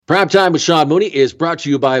Primetime with Sean Mooney is brought to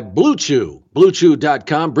you by Blue Chew.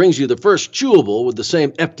 BlueChew.com brings you the first chewable with the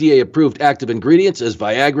same FDA-approved active ingredients as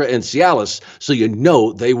Viagra and Cialis, so you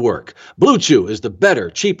know they work. Blue Chew is the better,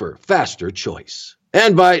 cheaper, faster choice.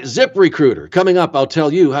 And by ZipRecruiter. Coming up, I'll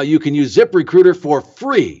tell you how you can use ZipRecruiter for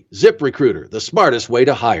free. ZipRecruiter, the smartest way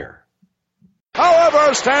to hire.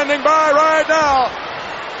 However, standing by right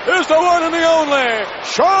now is the one and the only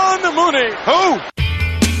Sean Mooney. Who?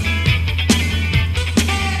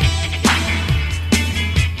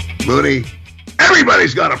 Mooney,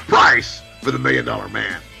 everybody's got a price for the $1 Million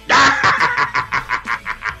Man.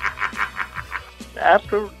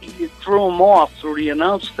 After you threw him off through the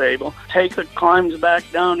announce table, Taker climbs back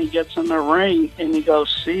down, he gets in the ring, and he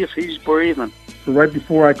goes, see if he's breathing. So right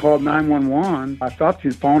before I called 911, I thought she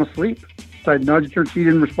was falling asleep. So I nudged her, she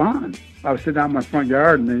didn't respond. I was sitting out in my front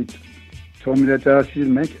yard, and they told me that she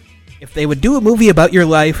didn't make it. If they would do a movie about your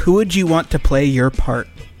life, who would you want to play your part?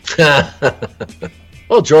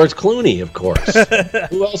 Well, George Clooney, of course.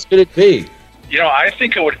 Who else could it be? You know, I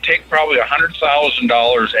think it would take probably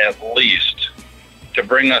 $100,000 at least to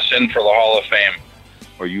bring us in for the Hall of Fame.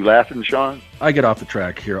 Are you laughing, Sean? I get off the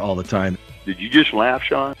track here all the time. Did you just laugh,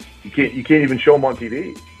 Sean? You can't even show them on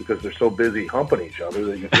TV because they're so busy humping each other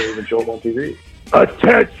that you can't even show them on TV.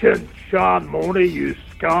 Attention, Sean Mooney, you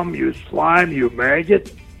scum, you slime, you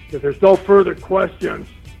maggot. If there's no further questions,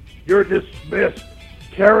 you're dismissed.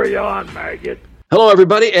 Carry on, maggot. Hello,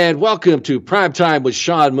 everybody, and welcome to Primetime with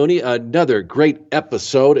Sean Mooney, another great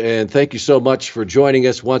episode, and thank you so much for joining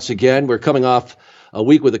us once again. We're coming off a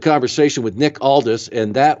week with a conversation with Nick Aldis,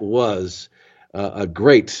 and that was a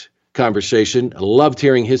great conversation. I loved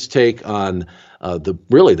hearing his take on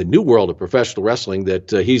the new world of professional wrestling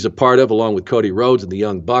that he's a part of, along with Cody Rhodes and the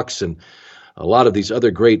Young Bucks and a lot of these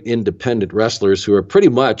other great independent wrestlers who are pretty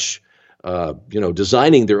much,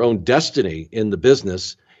 designing their own destiny in the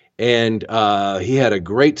business. And he had a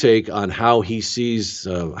great take on how he sees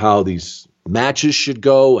how these matches should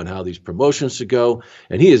go and how these promotions should go.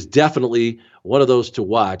 And he is definitely one of those to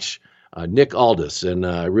watch, Nick Aldis. And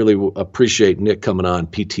I really appreciate Nick coming on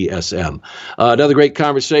PTSM. Another great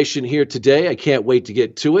conversation here today. I can't wait to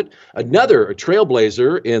get to it. Another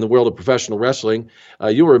trailblazer in the world of professional wrestling.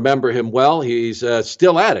 You'll remember him well. He's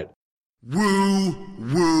still at it. Woo,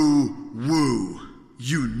 woo, woo.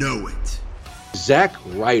 You know it. Zack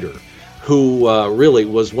Ryder, who really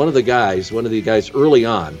was one of the guys early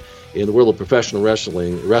on in the world of professional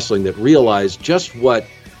wrestling that realized just what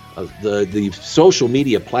the social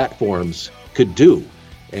media platforms could do.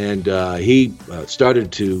 And he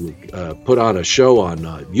started to put on a show on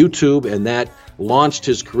YouTube, and that launched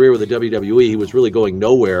his career with the WWE. He was really going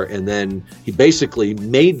nowhere, and then he basically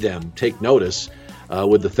made them take notice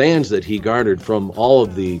with the fans that he garnered from all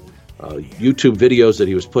of the YouTube videos that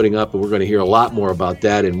he was putting up, and we're going to hear a lot more about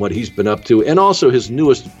that and what he's been up to, and also his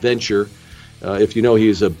newest venture. If you know,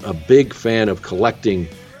 he's a big fan of collecting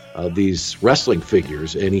these wrestling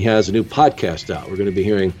figures, and he has a new podcast out. We're going to be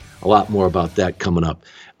hearing a lot more about that coming up.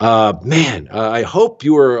 I hope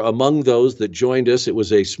you were among those that joined us. It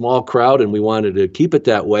was a small crowd, and we wanted to keep it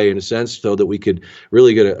that way in a sense so that we could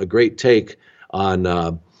really get a great take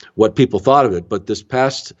on what people thought of it. But this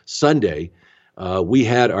past Sunday, we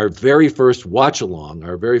had our very first watch-along,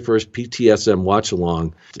 our very first PTSM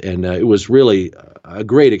watch-along, and it was really a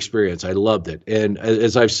great experience. I loved it. And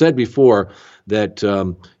as I've said before, that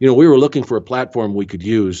we were looking for a platform we could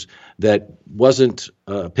use that wasn't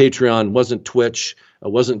Patreon, wasn't Twitch,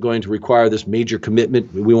 wasn't going to require this major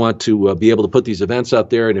commitment. We want to be able to put these events out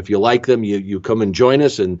there, and if you like them, you come and join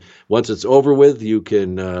us. And once it's over with, you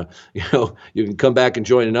can you can come back and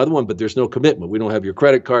join another one. But there's no commitment. We don't have your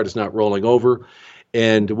credit card; it's not rolling over.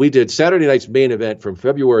 And we did Saturday night's main event from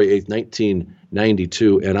February 8th,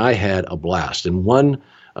 1992, and I had a blast. And one,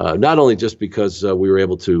 not only just because we were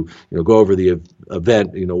able to go over the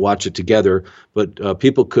event, watch it together, but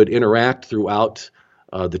people could interact throughout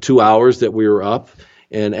the 2 hours that we were up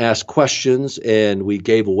and ask questions, and we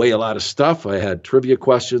gave away a lot of stuff. I had trivia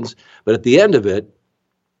questions, but at the end of it,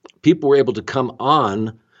 people were able to come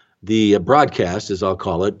on the broadcast, as I'll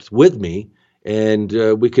call it, with me, and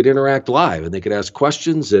we could interact live, and they could ask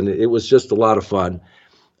questions, and it was just a lot of fun.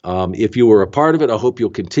 If you were a part of it, I hope you'll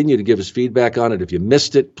continue to give us feedback on it. If you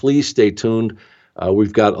missed it, please stay tuned.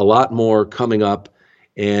 We've got a lot more coming up,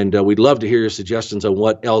 and we'd love to hear your suggestions on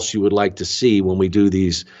what else you would like to see when we do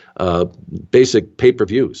these basic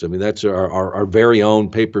pay-per-views. I mean, that's our very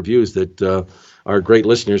own pay-per-views that our great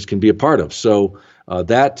listeners can be a part of. So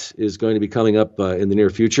that is going to be coming up in the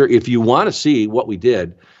near future. If you want to see what we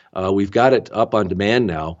did, we've got it up on demand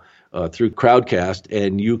now through Crowdcast,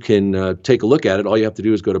 and you can take a look at it. All you have to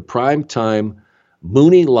do is go to Primetime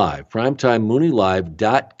Mooney Live,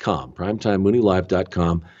 PrimetimeMooneyLive.com,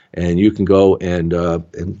 PrimetimeMooneyLive.com, and you can go and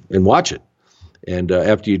watch it. And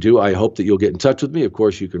after you do, I hope that you'll get in touch with me. Of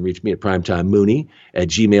course, you can reach me at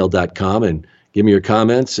primetimemooney@gmail.com and give me your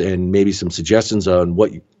comments and maybe some suggestions on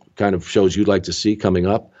what kind of shows you'd like to see coming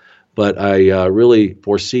up. But I really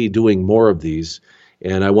foresee doing more of these.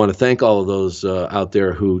 And I want to thank all of those out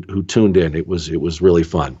there who tuned in. It was really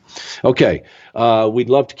fun. Okay, we'd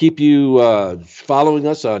love to keep you following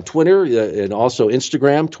us on Twitter and also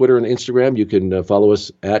Instagram. Twitter and Instagram, you can follow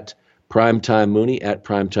us at Primetime Mooney, at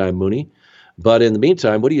Primetime Mooney. But in the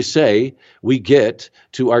meantime, what do you say we get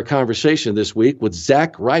to our conversation this week with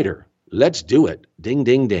Zack Ryder? Let's do it. Ding,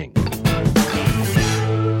 ding, ding.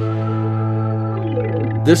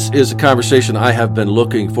 This is a conversation I have been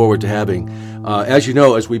looking forward to having. As you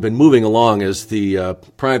know, as we've been moving along, as the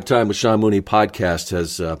Primetime with Sean Mooney podcast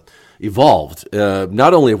has evolved,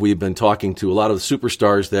 not only have we been talking to a lot of the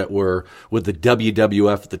superstars that were with the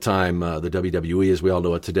WWF at the time, the WWE as we all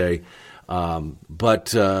know it today,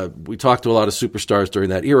 but we talked to a lot of superstars during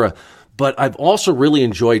that era. But I've also really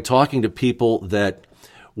enjoyed talking to people that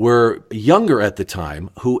were younger at the time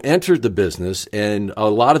who entered the business, and a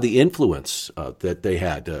lot of the influence that they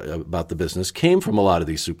had about the business came from a lot of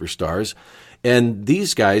these superstars. And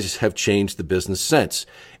these guys have changed the business since.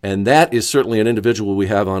 And that is certainly an individual we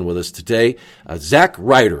have on with us today. Zack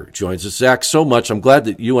Ryder joins us. Zack, so much. I'm glad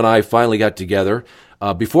that you and I finally got together.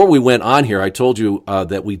 Before we went on here, I told you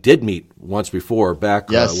that we did meet once before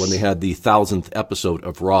back when they had the 1,000th episode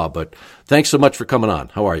of Raw. But thanks so much for coming on.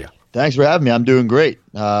 How are you? Thanks for having me. I'm doing great.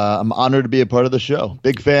 I'm honored to be a part of the show.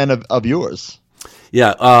 Big fan of yours.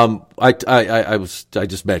 Yeah, I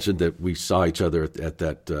just mentioned that we saw each other at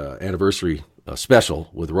that anniversary special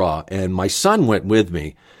with Raw, and my son went with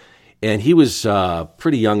me, and he was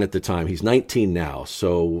pretty young at the time. He's 19 now,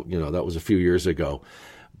 so that was a few years ago.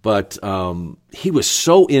 But he was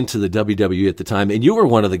so into the WWE at the time, and you were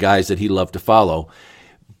one of the guys that he loved to follow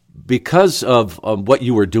because of what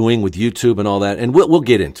you were doing with YouTube and all that, and we'll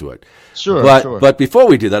get into it. Sure. But before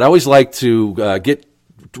we do that, I always like to get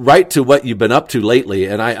right to what you've been up to lately,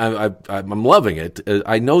 and I'm loving it.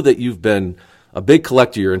 I know that you've been a big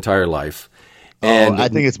collector your entire life. And I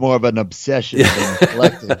think it's more of an obsession than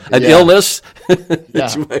collecting. An illness?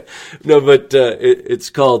 Yeah. No, but it's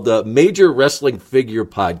called Major Wrestling Figure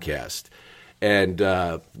Podcast. And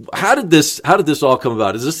how did this all come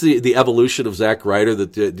about? Is this the evolution of Zack Ryder?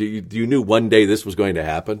 That you knew one day this was going to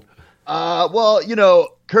happen? Well,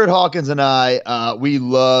 Kurt Hawkins and I, we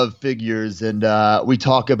love figures, and we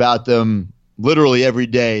talk about them literally every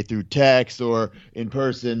day through text or in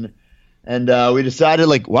person. And we decided,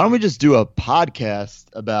 why don't we just do a podcast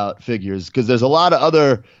about figures? Because there's a lot of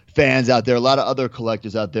other fans out there, a lot of other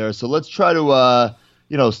collectors out there. So let's try to,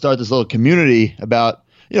 start this little community about,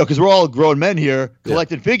 because we're all grown men here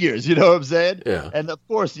collecting figures, you know what I'm saying? Yeah. And of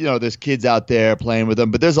course, there's kids out there playing with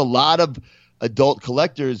them, but there's a lot of adult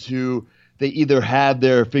collectors who they either have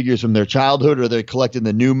their figures from their childhood or they're collecting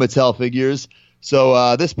the new Mattel figures.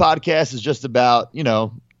 So this podcast is just about,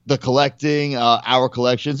 the collecting, our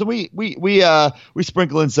collections, and we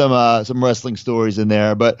sprinkle in some wrestling stories in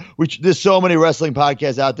there. But there's so many wrestling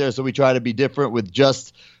podcasts out there, so we try to be different with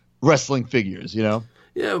just wrestling figures, Yeah,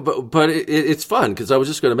 but it's fun because I was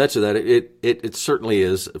just going to mention that it certainly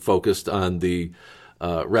is focused on the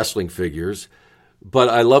wrestling figures. But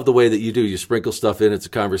I love the way that you do. You sprinkle stuff in. It's a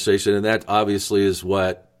conversation, and that obviously is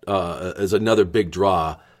what is another big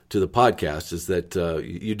draw to the podcast, is that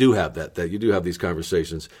you do have that you do have these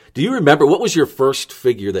conversations. Do you remember what was your first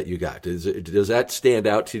figure that you got? Does that stand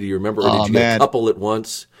out to you? Do you remember, or did you get a couple at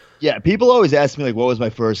once? Yeah, people always ask me, what was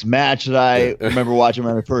my first match that I remember watching,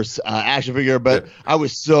 my first action figure, but I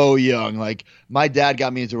was so young. My dad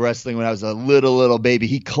got me into wrestling when I was a little baby.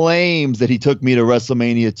 He claims that he took me to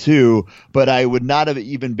WrestleMania 2, but I would not have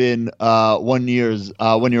even been 1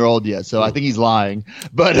 year old yet, so I think he's lying.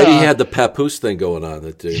 But maybe he had the papoose thing going on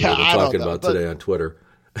that they're talking about today on Twitter.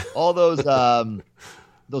 All those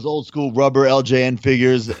old school rubber LJN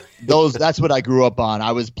figures, that's what I grew up on.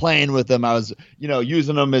 I was playing with them. I was,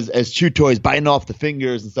 using them as chew toys, biting off the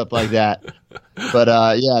fingers and stuff like that.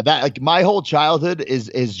 But my whole childhood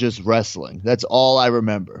is just wrestling. That's all I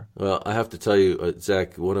remember. Well, I have to tell you,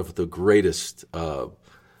 Zack, one of the greatest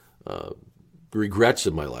regrets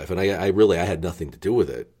in my life, and I had nothing to do with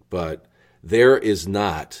it, but there is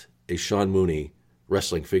not a Sean Mooney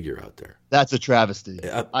wrestling figure out there. That's a travesty.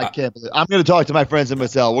 I can't believe. I'm going to talk to my friends in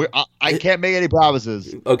Mattel. I can't make any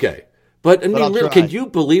promises. Okay. But really, can you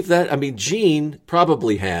believe that? I mean, Gene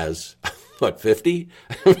probably has what, 50?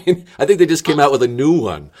 I mean, I think they just came out with a new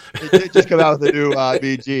one. They did just come out with a new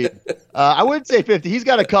BG. I wouldn't say 50. He's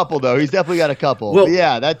got a couple though. He's definitely got a couple. Well, but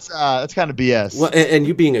yeah, that's kind of BS. Well, and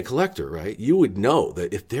you being a collector, right? You would know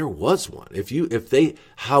that if there was one,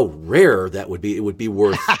 how rare that would be. It would be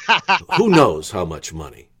worth who knows how much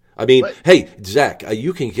money. I mean, hey, Zach,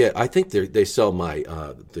 you can get. I think they sell my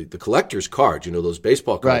the collector's cards. You know, those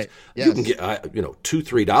baseball cards. Right. Yes. You can get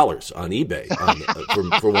 $2-3 on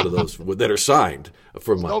eBay for one of those that are signed.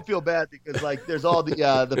 Don't feel bad because like there's all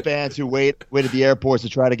the fans who wait at the airports to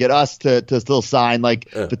try to get us to still sign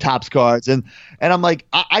like the Topps cards, and I'm like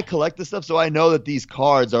I collect this stuff, so I know that these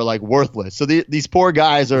cards are like worthless. So these poor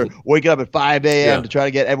guys are waking up at 5 a.m. to try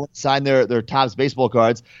to get everyone to sign their Topps baseball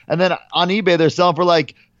cards, and then on eBay they're selling for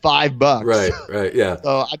like $5. Right, yeah.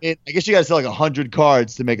 So I mean, I guess you got to sell like 100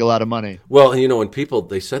 cards to make a lot of money. Well, you know, when people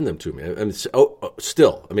they send them to me, and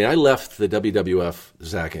still, I mean, I left the WWF,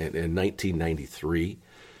 Zach, in 1993,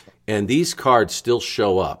 and these cards still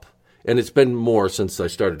show up. And it's been more since I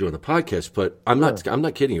started doing the podcast, but I'm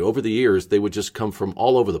not kidding you. Over the years, they would just come from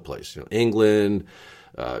all over the place. You know, England,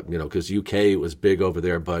 because UK was big over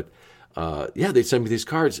there, but. They'd send me these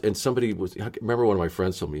cards, and I remember one of my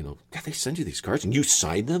friends told me, they send you these cards, and you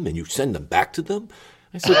sign them, and you send them back to them?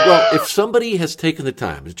 I said, well, if somebody has taken the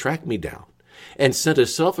time to track me down and sent a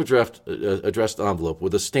self-addressed envelope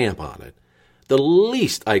with a stamp on it, the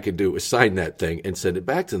least I could do is sign that thing and send it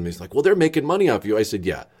back to them. He's like, well, they're making money off you. I said,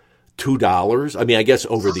 yeah, $2? I mean, I guess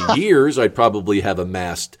over the years, I'd probably have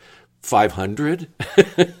amassed 500.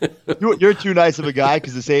 You're too nice of a guy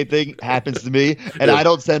because the same thing happens to me, and I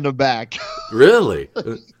don't send them back. Really?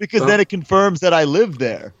 Because then it confirms that I live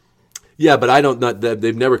there. Yeah, but I don't.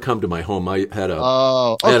 They've never come to my home. I had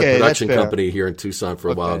a production company here in Tucson for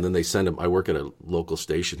a while, and then they send them. I work at a local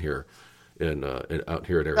station here. Out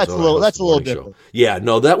here in Arizona, that's a little different. Show. Yeah,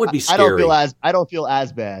 no, that would be scary. I don't feel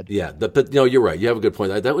as bad. Yeah, but no, you're right. You have a good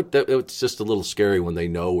point. It's just a little scary when they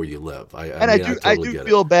know where you live. I do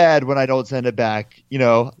feel bad when I don't send it back.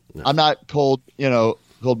 No. I'm not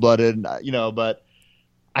cold-blooded. But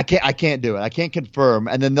I can't do it. I can't confirm,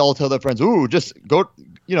 and then they'll tell their friends, "Ooh, just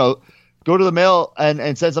go to the mail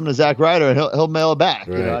and send something to Zack Ryder, and he'll mail it back."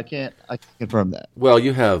 Right. I can't confirm that. Well,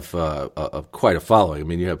 you have quite a following. I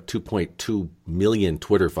mean, you have 2.2 million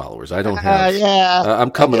Twitter followers. I don't have.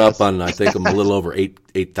 I'm coming up on. I think I'm a little over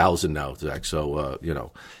 8,000 now, Zach. So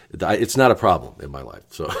it's not a problem in my life.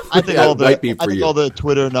 So I think all the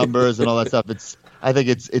Twitter numbers and all that stuff. I think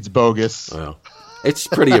it's bogus. Well, it's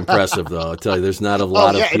pretty impressive, though. I'll tell you, there's not a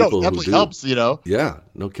lot of people who do. Helps, Yeah,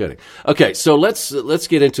 no kidding. Okay, so let's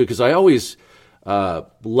get into it because I always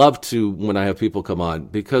love to when I have people come on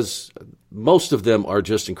because most of them are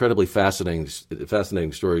just incredibly fascinating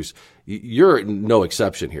stories. You're no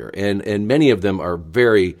exception here, and many of them are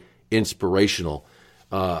very inspirational.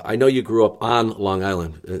 I know you grew up on Long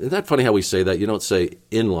Island. Isn't that funny how we say that? You don't say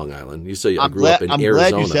in Long Island. You say I grew up in Arizona.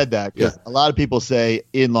 I'm glad you said that because a lot of people say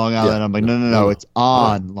in Long Island. Yeah. I'm like, no, it's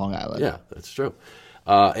on Long Island. Yeah, that's true.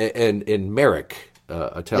 And in Merrick,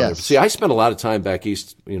 a town. Yes. See, I spent a lot of time back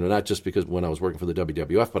east, not just because when I was working for the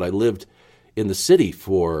WWF, but I lived in the city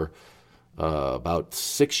for about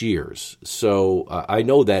 6 years. So I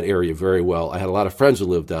know that area very well. I had a lot of friends who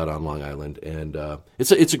lived out on Long Island, and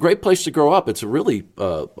it's a great place to grow up. It's really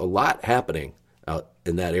a lot happening out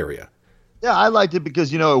in that area. Yeah, I liked it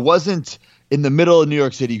because, it wasn't in the middle of New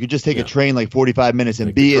York City. You could just take a train like 45 minutes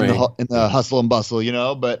and be in the hustle and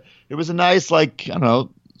bustle, but it was a nice,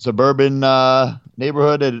 suburban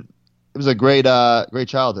neighborhood. It was a great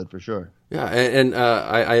childhood for sure. Yeah, and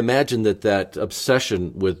I imagine that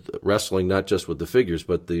obsession with wrestling, not just with the figures,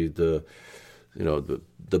 but the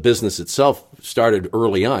business itself started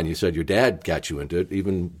early on. You said your dad got you into it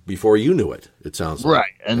even before you knew it. It sounds like.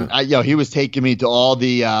 Right, and he was taking me to all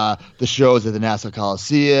the shows at the Nassau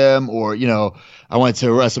Coliseum, or I went to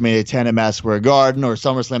WrestleMania 10 at Madison Square Garden, or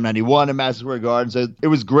SummerSlam 91 at Madison Square Garden. So it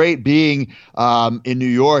was great being in New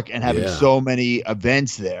York and having so many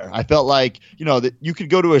events there. I felt like that you could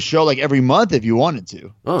go to a show like every month if you wanted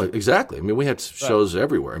to. Oh, exactly. I mean, we had shows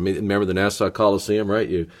everywhere. I mean, remember the Nassau Coliseum,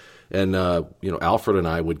 right? Alfred and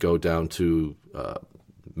I would go down to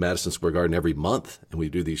Madison Square Garden every month, and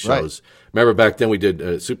we'd do these shows. Right. Remember back then we did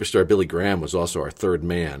Superstar Billy Graham was also our third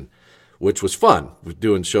man, which was fun. We're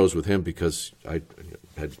doing shows with him because I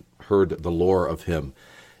had heard the lore of him,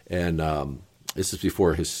 and this is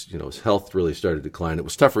before his health really started to decline. It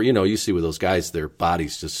was tougher. You see with those guys, their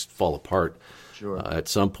bodies just fall apart at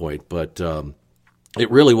some point. But it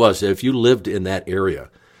really was. If you lived in that area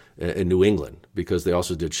in New England, because they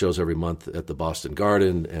also did shows every month at the Boston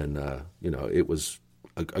Garden, and it was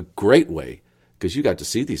a great way because you got to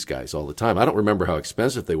see these guys all the time. I don't remember how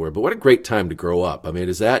expensive they were, but what a great time to grow up. I mean,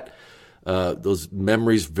 is that those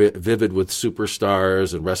memories vivid with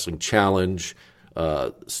Superstars and Wrestling Challenge?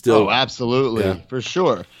 Still, absolutely, for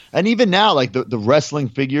sure. And even now, like the wrestling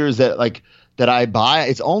figures that I buy,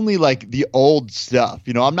 it's only like the old stuff.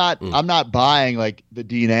 You know, I'm not buying like the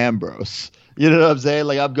Dean Ambrose. You know what I'm saying?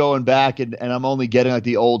 Like I'm going back and I'm only getting like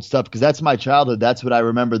the old stuff because that's my childhood. That's what I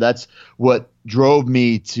remember. That's what drove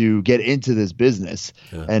me to get into this business.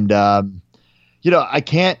 Yeah. And you know, I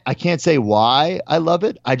can't say why I love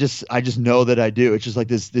it. I just know that I do. It's just like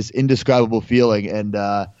this indescribable feeling. And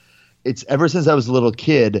it's ever since I was a little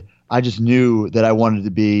kid, I just knew that I wanted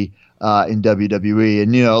to be in WWE.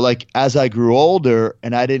 And, you know, like as I grew older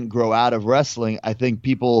and I didn't grow out of wrestling, I think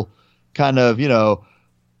people kind of, you know,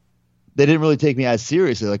 they didn't really take me as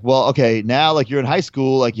seriously. Like, well, okay, now like you're in high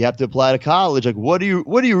school, like you have to apply to college. Like, what are you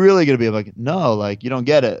really going to be? I'm like, no, like you don't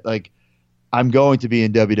get it. Like I'm going to be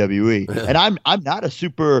in WWE. And I'm not a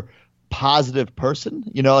super positive person,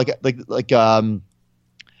 you know,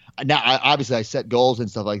 now, obviously, I set goals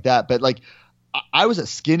and stuff like that, but like, I was a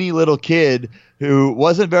skinny little kid who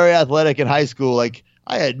wasn't very athletic in high school. Like,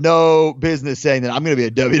 I had no business saying that I'm going to be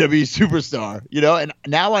a WWE superstar, you know. And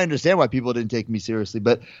now I understand why people didn't take me seriously.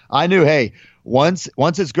 But I knew, hey, once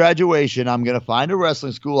it's graduation, I'm going to find a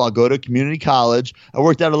wrestling school. I'll go to community college. I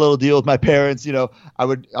worked out a little deal with my parents. You know, I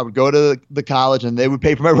would go to the college, and they would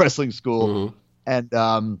pay for my wrestling school. Mm-hmm.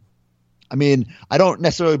 And I mean, I don't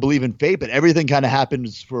necessarily believe in fate, but everything kind of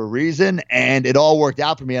happens for a reason, and it all worked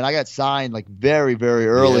out for me. And I got signed like very, very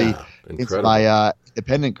early into my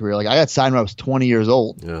independent career. Like I got signed when I was 20 years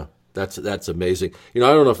old. Yeah, that's amazing. You know,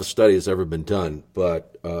 I don't know if a study has ever been done,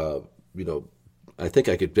 but you know, I think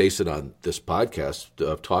I could base it on this podcast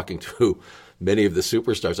of talking to many of the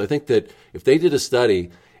superstars. I think that if they did a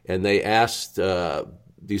study and they asked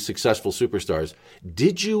these successful superstars,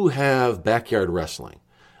 did you have backyard wrestling?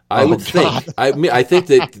 I would think. I think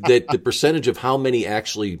that the percentage of how many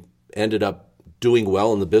actually ended up doing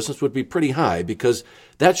well in the business would be pretty high because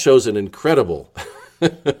that shows an incredible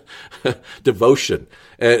devotion.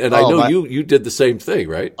 And I know you did the same thing,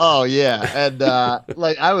 right? Oh yeah, and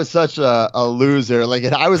like I was such a loser. Like,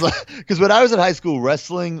 and I was like, because when I was in high school,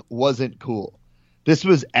 wrestling wasn't cool. This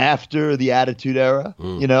was after the Attitude Era.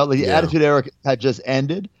 You know, like the Attitude Era had just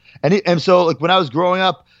ended, and so like when I was growing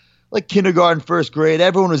up. Like kindergarten, first grade,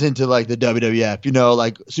 everyone was into like the WWF, you know,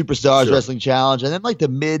 like Superstars, Wrestling Challenge. And then like the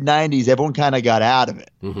mid 90s, everyone kind of got out of it.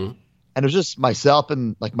 Mm-hmm. And it was just myself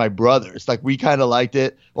and like my brothers. Like we kind of liked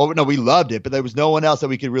it. Well, no, we loved it, but there was no one else that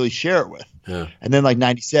we could really share it with. Yeah. And then like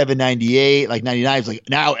 97, 98, like 99, it was like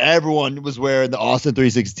now everyone was wearing the Austin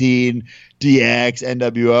 316, DX,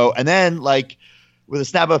 NWO. And then like with a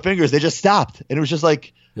snap of fingers, they just stopped. And it was just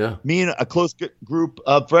like, me and a close group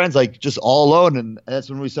of friends, like just all alone. And that's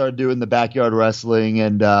when we started doing the backyard wrestling.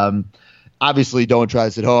 And obviously don't try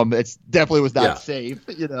this at home. It's definitely was not safe,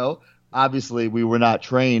 you know. Obviously we were not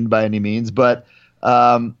trained by any means, but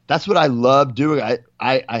that's what I loved doing.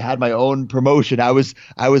 I had my own promotion. I was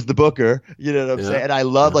the booker, you know what I'm saying? And I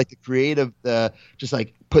love like the creative, just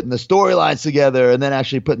like putting the storylines together and then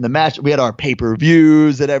actually putting the match. We had our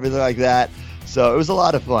pay-per-views and everything like that. So it was a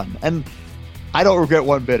lot of fun. And I don't regret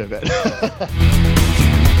one bit of it.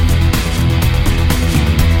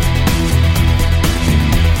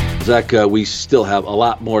 Zach, we still have a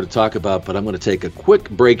lot more to talk about, but I'm going to take a quick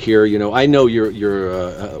break here. You know, I know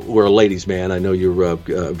we're a ladies' man. I know you're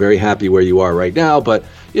very happy where you are right now, but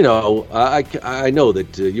you know, I know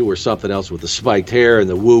that you were something else with the spiked hair and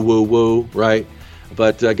the woo woo woo, right?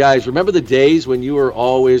 But guys, remember the days when you were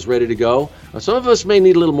always ready to go? Some of us may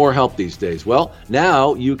need a little more help these days. Well,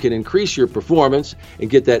 now you can increase your performance and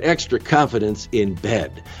get that extra confidence in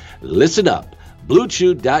bed. Listen up.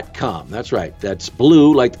 BlueChew.com. That's right. That's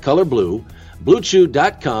blue like the color blue.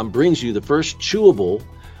 BlueChew.com brings you the first chewable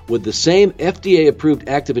with the same FDA-approved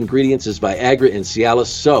active ingredients as Viagra and Cialis,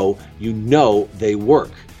 so you know they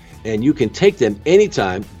work. And you can take them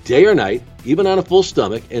anytime, day or night, even on a full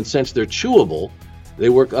stomach. And since they're chewable, they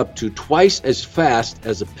work up to twice as fast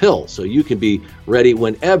as a pill, so you can be ready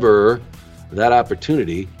whenever that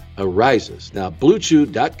opportunity arises. Now,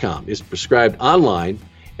 BlueChew.com is prescribed online,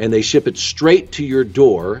 and they ship it straight to your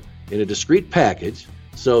door in a discreet package,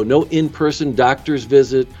 so no in-person doctor's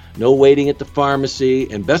visit, no waiting at the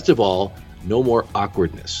pharmacy, and best of all, no more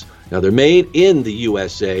awkwardness. Now, they're made in the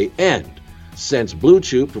USA, and since Blue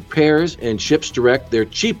Chew prepares and ships direct, they're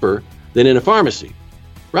cheaper than in a pharmacy.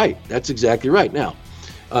 Right, that's exactly right. Now,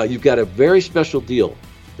 you've got a very special deal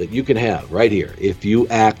that you can have right here if you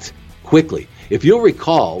act quickly. If you'll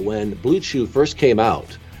recall, when Blue Chew first came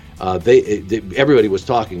out, everybody was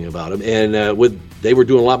talking about them, and they were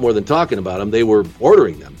doing a lot more than talking about them. They were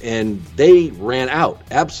ordering them, and they ran out,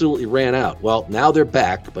 absolutely ran out. Well, now they're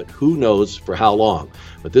back, but who knows for how long.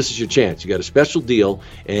 But this is your chance. You got a special deal,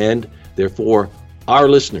 and they're for our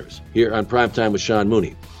listeners here on Primetime with Sean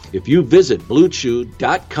Mooney. If you visit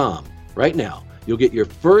BlueChew.com right now, you'll get your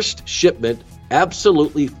first shipment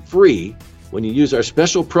absolutely free when you use our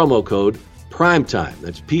special promo code PRIMETIME.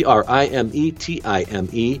 That's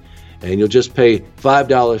PRIMETIME, and you'll just pay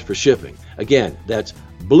 $5 for shipping. Again, that's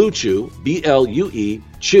Blue Chew, BLUE,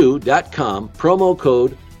 chew.com, promo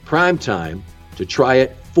code PRIMETIME to try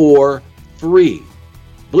it for free.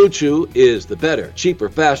 Blue Chew is the better, cheaper,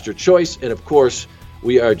 faster choice, and of course,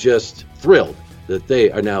 we are just thrilled that they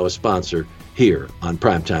are now a sponsor here on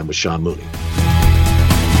Primetime with Sean Mooney.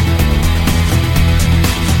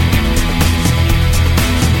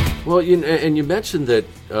 Well, you mentioned that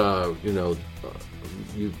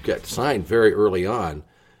you got signed very early on.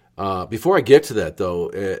 Before I get to that,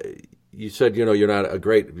 though, you said you're not a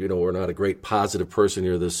great we're not a great positive person.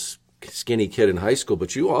 You're this skinny kid in high school,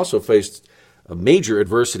 but you also faced a major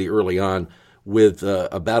adversity early on with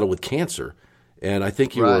a battle with cancer, and I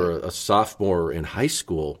think you were a sophomore in high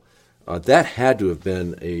school. That had to have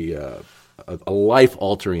been a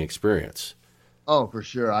life-altering experience. Oh, for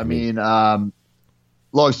sure. I mean,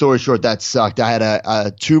 long story short, that sucked. I had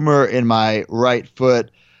a tumor in my right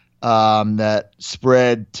foot that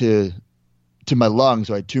spread to my lungs.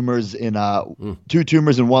 So I had tumors in two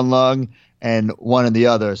tumors in one lung and one in the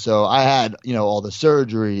other. So I had all the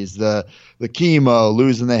surgeries, the chemo,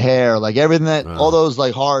 losing the hair, like everything that all those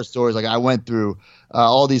like horror stories like I went through,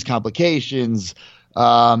 all these complications.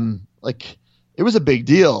 Like it was a big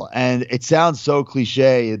deal, and it sounds so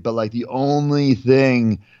cliche, but like the only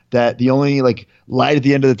like light at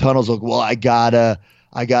the end of the tunnel is like, well, I gotta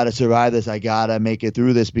survive this. I gotta make it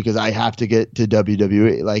through this because I have to get to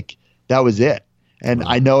WWE. Like that was it. And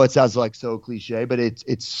I know it sounds like so cliche, but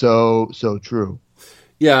it's so true.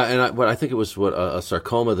 Yeah, and I think it was a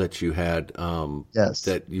sarcoma that you had. Yes.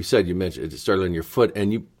 That you mentioned it started on your foot,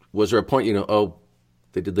 and was there a point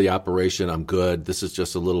they did the operation, I'm good, this is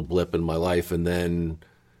just a little blip in my life, and then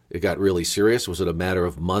it got really serious? Was it a matter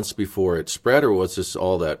of months before it spread, or was this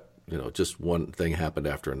all that, just one thing happened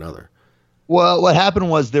after another? Well, what happened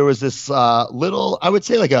was there was this little, I would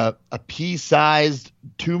say like a pea-sized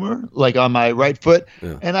tumor, like on my right foot.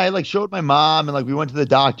 Yeah. And I like showed my mom, and like we went to the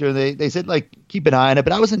doctor, and they said like keep an eye on it.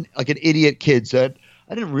 But I wasn't like an idiot kid, so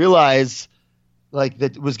I didn't realize like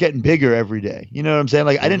that it was getting bigger every day. You know what I'm saying?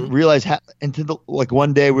 Like I didn't realize until like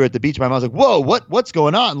one day we were at the beach. My mom was like, "Whoa, what's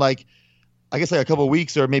going on?" Like I guess like a couple of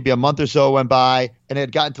weeks or maybe a month or so went by, and it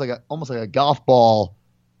had gotten to like almost like a golf ball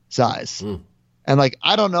size. And like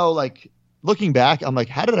I don't know, like looking back, I'm like,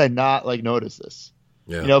 how did I not like notice this?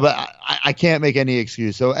 Yeah. But I can't make any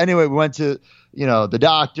excuse. So anyway, we went to the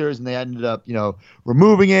doctors, and they ended up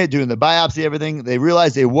removing it, doing the biopsy, everything. They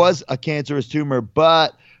realized it was a cancerous tumor,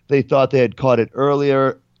 but they thought they had caught it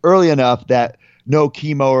early enough that no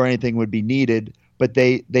chemo or anything would be needed. But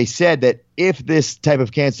they said that if this type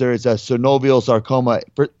of cancer is a synovial sarcoma,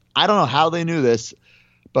 I don't know how they knew this,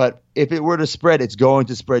 but if it were to spread, it's going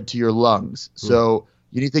to spread to your lungs. So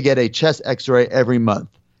you need to get a chest x-ray every month.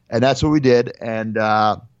 And that's what we did. And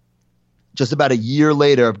just about a year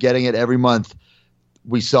later of getting it every month,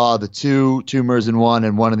 we saw the two tumors in one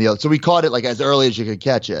and one in the other. So we caught it like as early as you could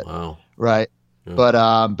catch it. Wow. Right. Yeah.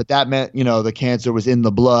 But that meant, the cancer was in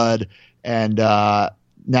the blood, and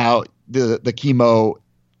now the chemo,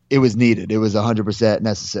 it was needed. It was 100%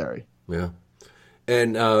 necessary. Yeah.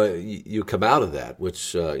 And you come out of that,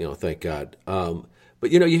 which, thank God. But,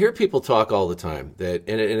 you hear people talk all the time that,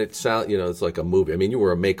 and it sounds, it's like a movie. I mean, you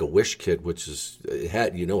were a Make-A-Wish kid, which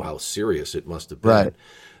how serious it must have been. Right.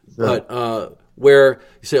 But where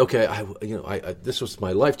you say, okay, I this was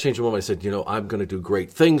my life-changing moment. I said, I'm going to do great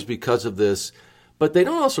things because of this. But they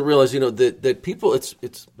don't also realize, that people, it's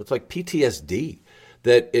like PTSD,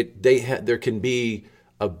 that there can be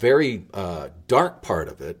a very dark part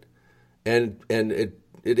of it, and it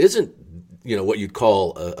isn't, what you'd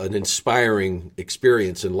call an inspiring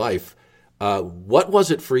experience in life. What was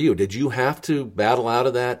it for you? Did you have to battle out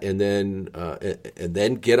of that and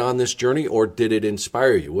then get on this journey, or did it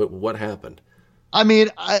inspire you? What happened? I mean,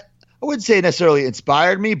 I wouldn't say it necessarily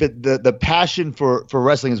inspired me, but the passion for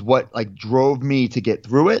wrestling is what like drove me to get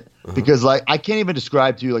through it. Because like I can't even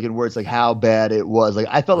describe to you like in words like how bad it was. Like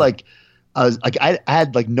I felt like I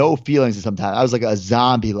had like no feelings sometimes. I was like a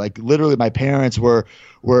zombie. Like literally, my parents were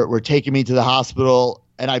taking me to the hospital,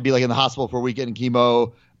 and I'd be like in the hospital for a week getting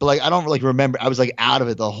chemo. but like I don't like remember. I was like out of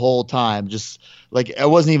it the whole time. Just like I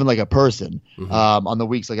wasn't even like a person on the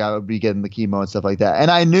weeks like I would be getting the chemo and stuff like that. And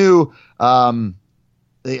I knew I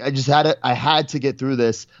just had it. I had to get through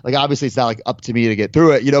this. Like obviously it's not like up to me to get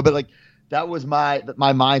through it, you know. But like that was my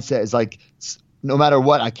mindset is like no matter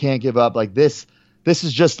what, I can't give up. Like this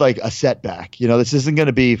is just like a setback. You know, this isn't going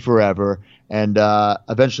to be forever. And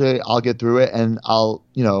eventually I'll get through it and I'll,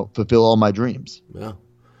 you know, fulfill all my dreams. Yeah.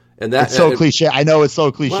 And that's so cliche. I know it's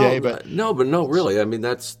so cliche, well, but no, really. I mean,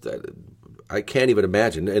 I can't even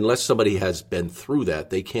imagine unless somebody has been through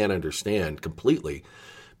that, they can't understand completely.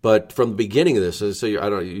 But from the beginning of this, so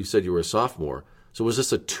you said you were a sophomore. So was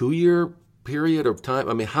this a 2-year period of time?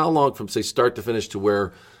 I mean, how long from say start to finish to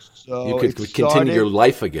where you could continue your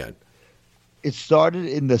life again? It started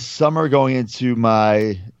in the summer going into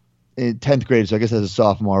my 10th grade, so I guess as a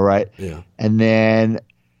sophomore, right? Yeah. And then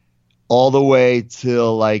all the way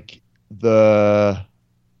till like I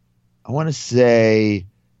want to say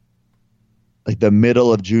like the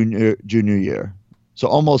middle of junior year. So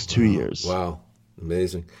almost 2 years. Wow.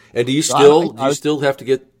 Amazing. And do you still have to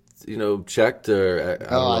get, you know, checked or I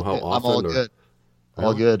don't know how often? I'm all good.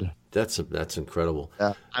 All good. That's incredible.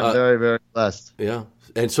 Yeah, I'm very, very blessed. Yeah.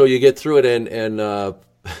 And so you get through it and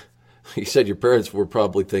you said your parents were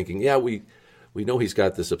probably thinking, yeah, we know he's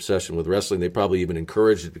got this obsession with wrestling. They probably even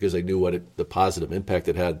encouraged it because they knew the positive impact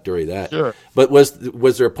it had during that. Sure. But was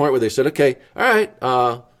there a point where they said, okay, all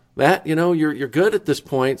right, Matt, you know, you're good at this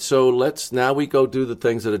point, so now we go do the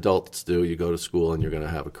things that adults do. You go to school and you're going to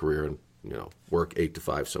have a career and, you know, work 8 to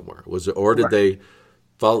 5 somewhere. Did they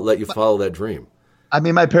let you follow that dream? I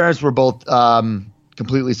mean, my parents were both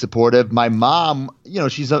completely supportive. My mom, you know,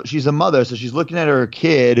 she's a mother, so she's looking at her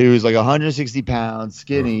kid who's like 160 pounds,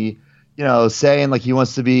 skinny, you know, saying like he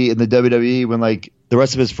wants to be in the WWE when like the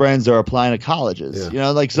rest of his friends are applying to colleges, you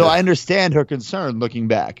know, like, so I understand her concern looking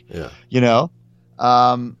back, you know,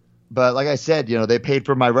 but like I said, you know, they paid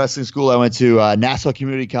for my wrestling school. I went to Nassau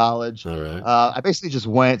Community College. All right. I basically just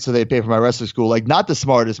went so they paid for my wrestling school. Like, not the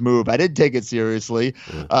smartest move. I didn't take it seriously,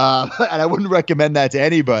 and I wouldn't recommend that to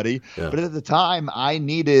anybody. Yeah. But at the time, I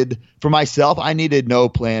needed no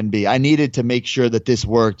plan B. I needed to make sure that this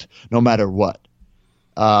worked no matter what.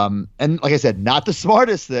 And like I said, not the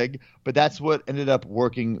smartest thing, but that's what ended up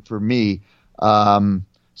working for me.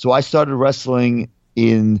 So I started wrestling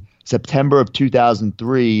in September of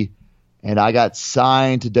 2003. And I got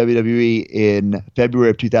signed to WWE in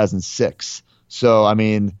February of 2006. So, I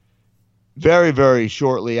mean, very, very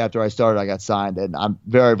shortly after I started, I got signed, and I'm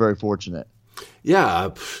very, very fortunate.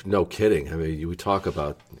 Yeah, no kidding. I mean, we talk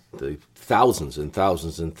about the thousands and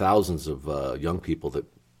thousands and thousands of young people that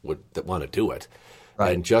want to do it.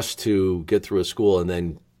 Right. And just to get through a school and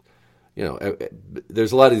then, you know,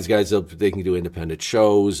 there's a lot of these guys, they can do independent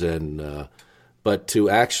shows and but to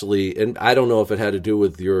actually, and I don't know if it had to do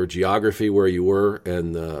with your geography where you were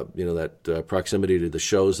and, you know, that proximity to the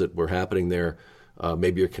shows that were happening there,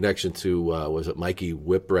 maybe your connection to, was it Mikey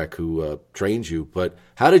Whipwreck who trained you? But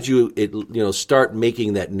how did you start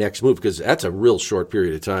making that next move? Because that's a real short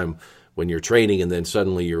period of time when you're training and then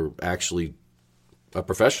suddenly you're actually a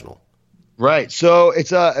professional. Right. So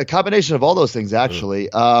it's a combination of all those things, actually.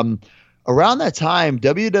 Around that time,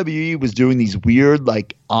 WWE was doing these weird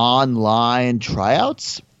like online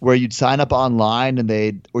tryouts where you'd sign up online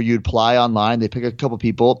or you'd apply online. They pick a couple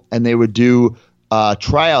people and they would do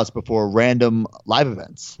tryouts before random live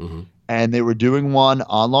events. Mm-hmm. And they were doing one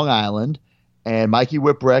on Long Island. And Mikey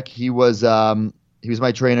Whipwreck, he was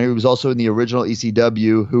my trainer. He was also in the original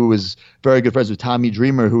ECW, who was very good friends with Tommy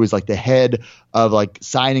Dreamer, who was like the head of like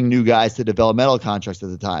signing new guys to developmental contracts at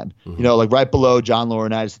the time. Mm-hmm. You know, like right below John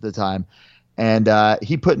Laurinaitis at the time. And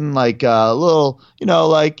he put in like a little, you know,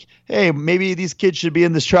 like, hey, maybe these kids should be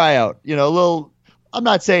in this tryout. You know, a little. I'm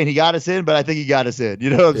not saying he got us in, but I think he got us in.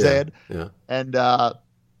 You know what I'm saying? Yeah. And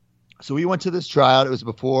so we went to this tryout. It was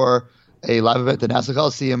before a live event at the Nassau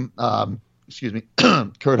Coliseum.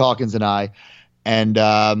 Kurt Hawkins and I. And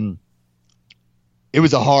it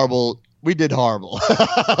was we did horrible.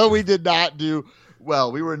 We did not do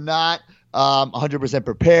well. We were not 100%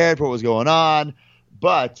 prepared for what was going on,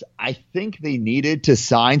 but I think they needed to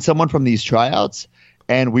sign someone from these tryouts,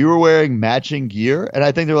 and we were wearing matching gear, and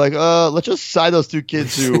I think they were like, let's just sign those two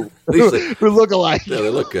kids who look alike. Yeah, they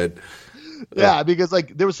look good. Yeah, because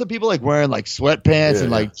like there were some people like wearing like sweatpants and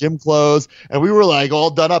like gym clothes, and we were like all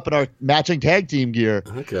done up in our matching tag team gear.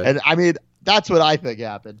 Okay. And I mean, that's what I think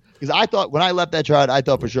happened. Because I thought when I left that tryout, I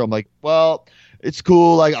thought for sure, I'm like, well, it's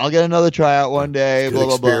cool. Like, I'll get another tryout one day. Blah,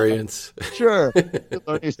 blah, experience. Blah. Sure.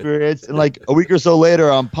 Learning experience. And like a week or so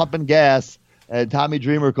later, I'm pumping gas, and Tommy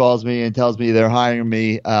Dreamer calls me and tells me they're hiring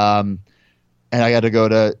me and I got to go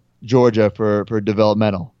to Georgia for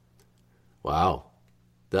developmental. Wow.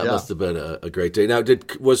 That must have been a great day. Now,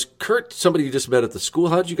 was Kurt somebody you just met at the school?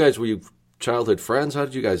 Were you childhood friends? How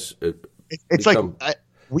did you guys It's become...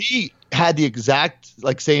 we had the exact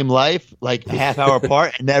same life, half hour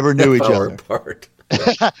apart, and never knew each other. Apart.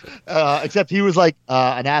 Except he was an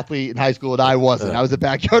athlete in high school and I wasn't. I was a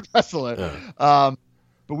backyard wrestler. But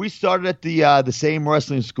we started at the same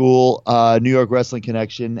wrestling school, New York Wrestling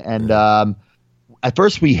Connection, and at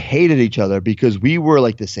first we hated each other because we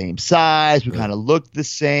were the same size, we kind of looked the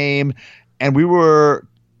same, and we were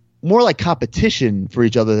more like competition for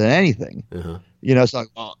each other than anything. So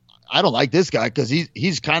I don't like this guy because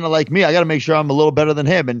he's kind of like me. I got to make sure I'm a little better than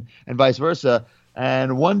him, and vice versa.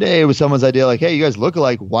 And one day it was someone's idea, hey, you guys look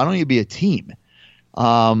alike. Why don't you be a team?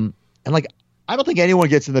 And I don't think anyone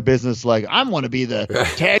gets in the business I want to be the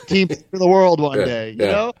tag team for the world one day. You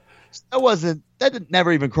know, that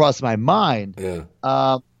never even crossed my mind.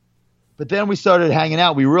 But then we started hanging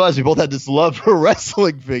out. We realized we both had this love for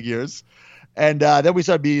wrestling figures, and then we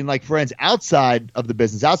started being friends outside of the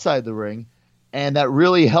business, outside the ring, and that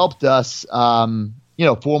really helped us, form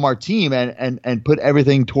our team and put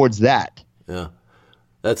everything towards that. Yeah.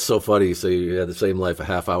 That's so funny. So you had the same life a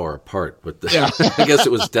half hour apart, but I guess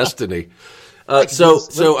it was destiny. I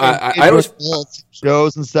was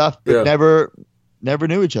shows and stuff, but never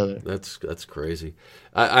knew each other. That's crazy.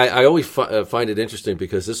 I always find it interesting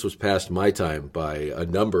because this was past my time by a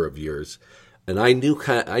number of years, and I knew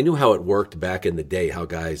how it worked back in the day, how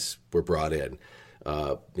guys were brought in.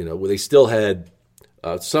 They still had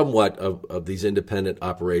somewhat of these independent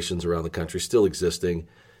operations around the country still existing.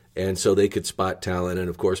 And so they could spot talent, and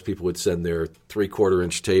of course, people would send their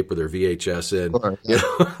 3/4-inch tape or their VHS in.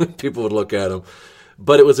 Sure. People would look at them,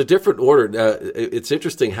 but it was a different order. It's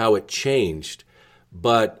interesting how it changed,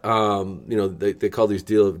 but they call these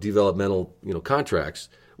developmental contracts.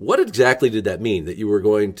 What exactly did that mean? That they were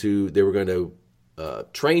going to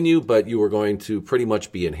train you, but you were going to pretty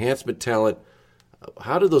much be enhancement talent.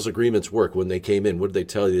 How did those agreements work when they came in? What did they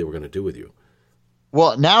tell you they were going to do with you?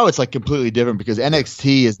 Well, now it's completely different because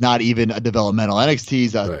NXT is not even a developmental. NXT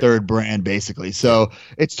is a third brand basically. So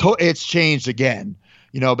it's changed again,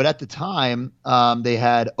 but at the time they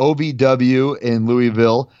had OVW in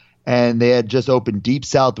Louisville and they had just opened Deep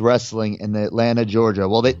South Wrestling in Atlanta, Georgia.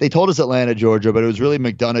 Well, they told us Atlanta, Georgia, but it was really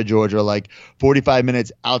McDonough, Georgia, 45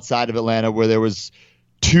 minutes outside of Atlanta where there was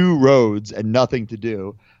 2 roads and nothing to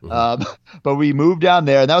do. But we moved down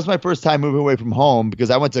there, and that was my first time moving away from home because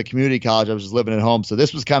I went to community college. I was just living at home. So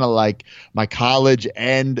this was kind of like my college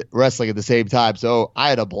and wrestling at the same time. So I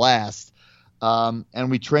had a blast. And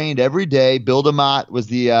we trained every day. Bill DeMott was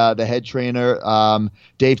the head trainer.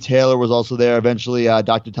 Dave Taylor was also there. Eventually,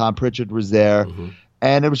 Dr. Tom Pritchard was there.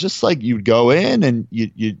 And it was just you'd go in and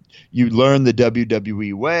you learn the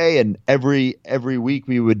WWE way. And every week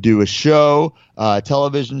we would do a show, a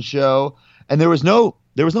television show, and there was no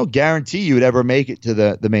guarantee you would ever make it to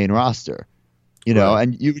the main roster,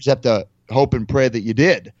 and you just have to hope and pray that you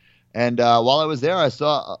did. And while I was there, I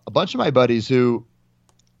saw a bunch of my buddies who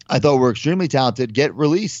I thought were extremely talented get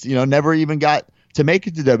released, never even got to make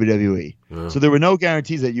it to WWE. So there were no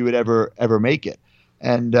guarantees that you would ever make it.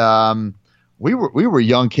 And we were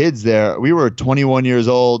young kids there. We were 21 years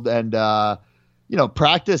old, and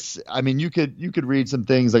practice. I mean, you could read some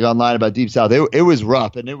things online about Deep South. It was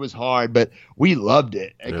rough and it was hard, but we loved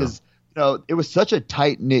it because it was such a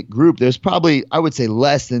tight knit group. There's probably, I would say,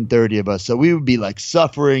 less than 30 of us. So we would be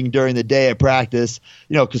suffering during the day at practice,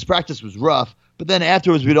 because practice was rough. But then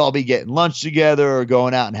afterwards, we'd all be getting lunch together or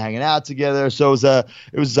going out and hanging out together. So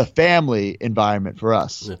it was a family environment for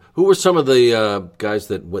us. Yeah. Who were some of the guys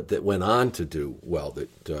that went on to do well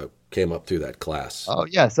that came up through that class? Oh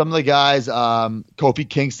yeah, some of the guys. Kofi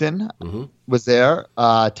Kingston was there.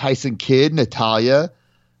 Tyson Kidd, Natalia,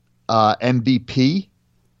 MVP,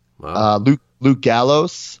 wow. Luke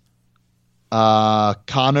Gallows,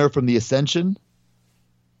 Connor from the Ascension,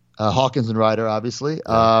 Hawkins and Ryder, obviously.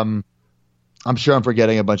 Yeah. I'm sure I'm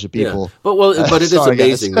forgetting a bunch of people. Yeah. But it is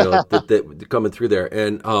amazing that coming through there.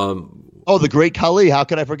 And the great Khali, how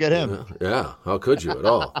could I forget him? Yeah, how could you at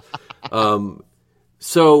all?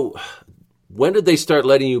 So when did they start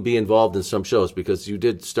letting you be involved in some shows? Because you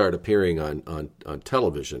did start appearing on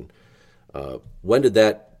television. When did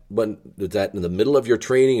that in the middle of your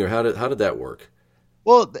training, or how did that work?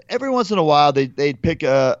 Well, every once in a while they'd pick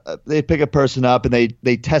a person up and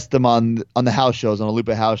they test them on the house shows, on a loop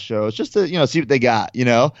of house shows, just to see what they got.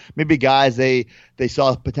 Maybe guys they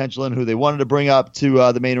saw potential in who they wanted to bring up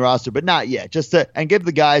to the main roster, but not yet. And give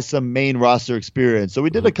the guys some main roster experience. So we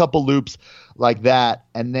did a couple loops like that,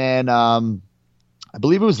 and then I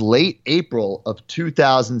believe it was late April of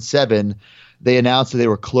 2007, they announced that they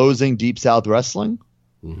were closing Deep South Wrestling.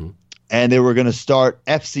 Mm-hmm. And they were going to start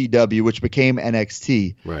FCW, which became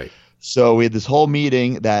NXT. Right. So we had this whole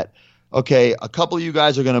meeting that, okay, a couple of you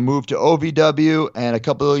guys are going to move to OVW, and a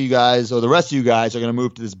couple of you guys, or the rest of you guys, are going to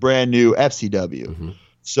move to this brand new FCW. Mm-hmm.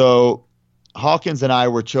 So Hawkins and I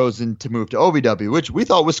were chosen to move to OVW, which we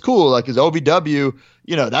thought was cool. Like, because OVW,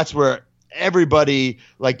 that's where everybody,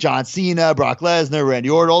 like John Cena, Brock Lesnar, Randy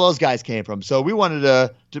Orton, all those guys came from. So we wanted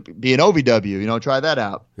to be an OVW, try that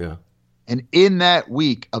out. Yeah. And in that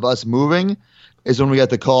week of us moving is when we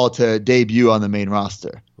got the call to debut on the main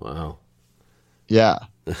roster. Wow. Yeah.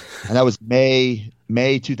 And that was May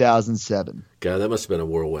 2007. God, that must have been a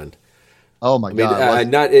whirlwind. Oh my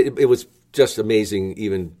God. It was just amazing,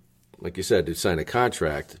 even like you said, to sign a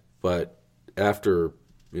contract, but after,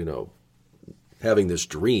 having this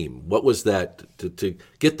dream, what was that to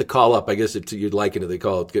get the call up? I guess you'd liken it, they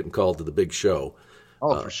call it getting called to the big show.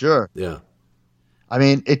 Oh, for sure. Yeah. I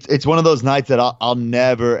mean, it's one of those nights that I'll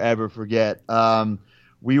never ever forget.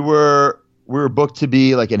 We were booked to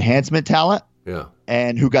be like enhancement talent. Yeah.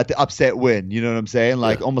 And who got the upset win? You know what I'm saying?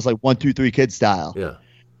 Like almost like 1, 2, 3 Kid style. Yeah.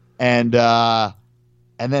 And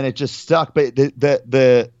then it just stuck. But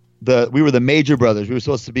we were the Major brothers. We were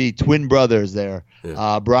supposed to be twin brothers there.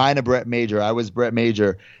 Yeah. Brian and Brett Major. I was Brett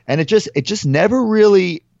Major, and it just never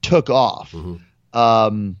really took off.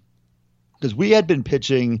 Mm-hmm. Because we had been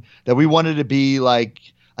pitching that we wanted to be like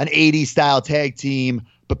an 80s style tag team,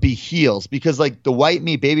 but be heels, because like the white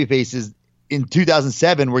meat baby faces in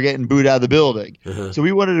 2007 were getting booed out of the building. Uh-huh. So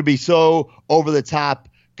we wanted to be so over the top,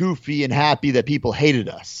 goofy, and happy that people hated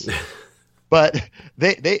us. But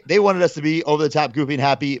they wanted us to be over the top, goofy, and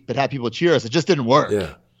happy, but have people cheer us. It just didn't work.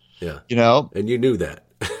 Yeah. Yeah. And you knew that.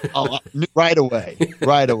 Oh, right away.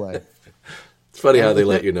 Right away. It's funny how they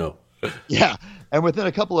let you know. Yeah. And within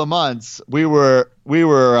a couple of months, we were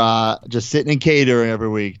just sitting in catering every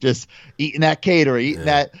week, just eating that catering,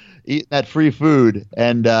 eating that free food.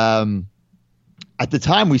 And at the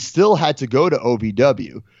time, we still had to go to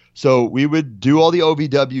OVW. So we would do all the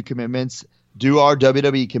OVW commitments, do our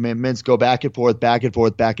WWE commitments, go back and forth, back and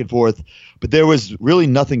forth, back and forth. But there was really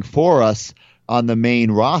nothing for us on the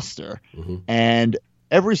main roster. Mm-hmm. And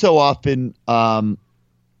every so often,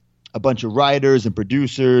 a bunch of writers and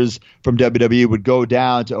producers from WWE would go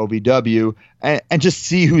down to OVW and just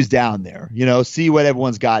see who's down there, see what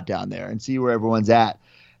everyone's got down there and see where everyone's at.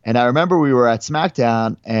 And I remember we were at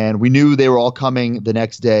SmackDown and we knew they were all coming the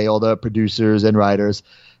next day, all the producers and writers.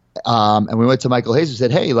 And we went to Michael Hayes and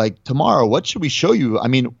said, hey, like tomorrow, what should we show you? I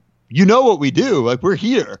mean, you know what we do. Like, we're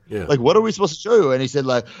here. Yeah. Like, what are we supposed to show you? And he said,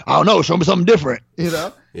 like, I don't know, show me something different,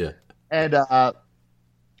 Yeah. And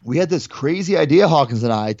we had this crazy idea, Hawkins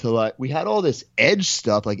and I, we had all this Edge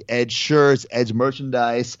stuff, like Edge shirts, Edge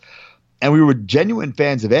merchandise, and we were genuine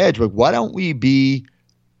fans of Edge. Like, why don't we be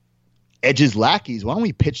Edge's lackeys? Why don't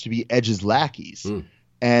we pitch to be Edge's lackeys?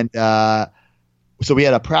 And so we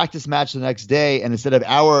had a practice match the next day, and instead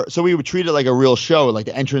of so we would treat it like a real show, like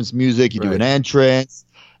the entrance music, you do an entrance,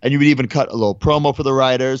 and you would even cut a little promo for the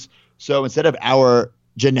writers. So instead of our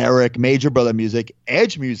generic Major Brother music,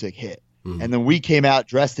 Edge music hit. Mm-hmm. And then we came out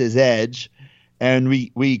dressed as Edge, and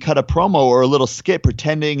we cut a promo or a little skit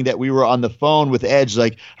pretending that we were on the phone with Edge.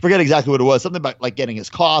 Like, I forget exactly what it was, something about like getting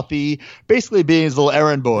his coffee, basically being his little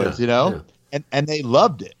errand boys, Yeah. And they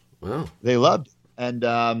loved it. Wow. They loved it. And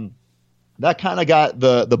that kind of got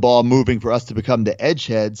the ball moving for us to become the Edge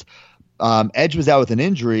heads. Edge was out with an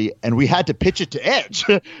injury, and we had to pitch it to Edge,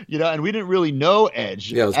 and we didn't really know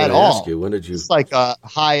Edge I was at gonna all. ask you, when did you? It's like a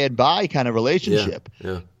high and by kind of relationship.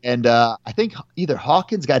 Yeah. And I think either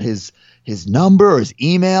Hawkins got his number or his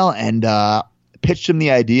email and pitched him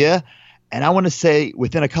the idea. And I want to say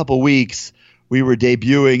within a couple weeks, we were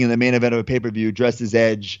debuting in the main event of a pay-per-view dressed as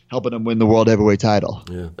Edge, helping him win the World Heavyweight title.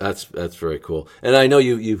 Yeah, that's very cool. And I know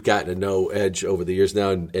you've gotten to know Edge over the years now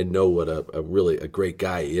and know what a really great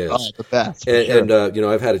guy he is. Oh, the best. And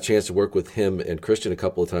I've had a chance to work with him and Christian a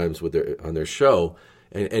couple of times on their show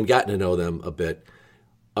and gotten to know them a bit.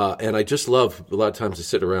 And I just love a lot of times to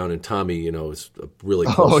sit around, and Tommy, is a really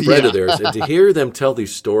close friend of theirs, and to hear them tell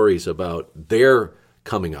these stories about their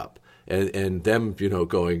coming up and them,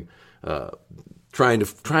 going. Trying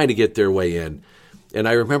to get their way in. And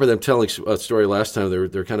I remember them telling a story last time.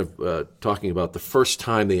 They're kind of talking about the first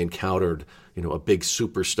time they encountered, a big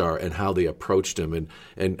superstar and how they approached him.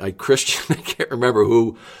 And Christian, I can't remember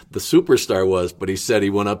who the superstar was, but he said he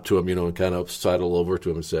went up to him, and kind of sidled over to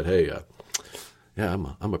him and said, "Hey,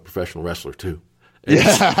 I'm a professional wrestler too." And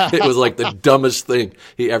it was like the dumbest thing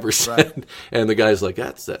he ever said. Right. And the guy's like,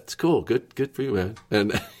 "That's cool. Good for you, man."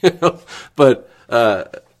 And but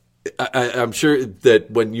I'm sure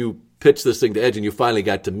that when you pitched this thing to Edge and you finally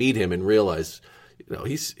got to meet him and realize,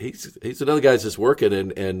 he's another guy that's just working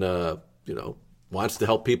and wants to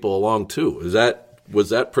help people along too. Was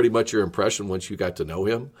that pretty much your impression once you got to know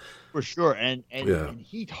him? For sure, and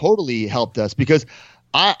he totally helped us because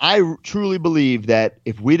I truly believe that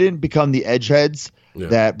if we didn't become the Edgeheads,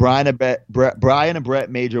 that Brian and Brett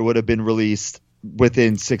Major would have been released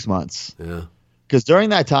within 6 months. Yeah. Because during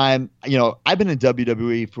that time, I've been in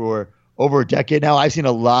WWE for over a decade now. I've seen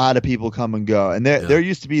a lot of people come and go, and there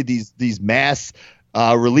used to be these mass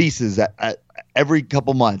releases at every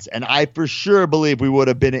couple months, and I for sure believe we would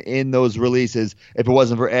have been in those releases if it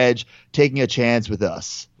wasn't for Edge taking a chance with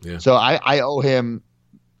us. Yeah. So I owe him.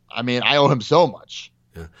 I mean, I owe him so much.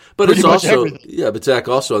 Yeah, but it's also but Zach,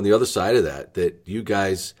 also on the other side of that you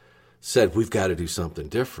guys said we've got to do something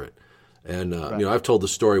different. And I've told the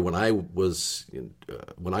story when I was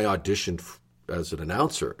when I auditioned as an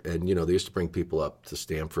announcer, and they used to bring people up to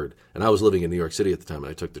Stamford, and I was living in New York City at the time,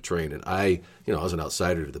 and I took the train, and I was an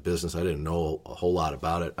outsider to the business. I didn't know a whole lot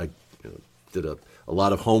about it. I did a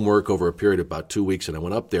lot of homework over a period of about 2 weeks, and I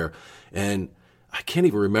went up there, and I can't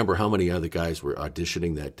even remember how many other guys were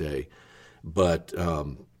auditioning that day, but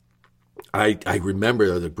I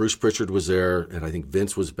remember that Bruce Pritchard was there, and I think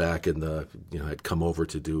Vince was back in had come over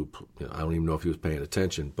to do, I don't even know if he was paying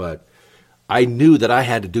attention, but I knew that I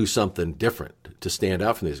had to do something different to stand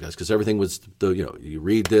out from these guys because everything was you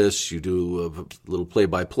read this, you do a little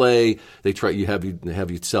play-by-play, they try you have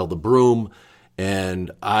you sell the broom,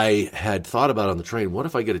 and I had thought about it on the train, what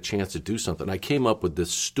if I get a chance to do something? I came up with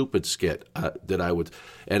this stupid skit that I would,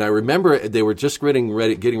 and I remember they were just getting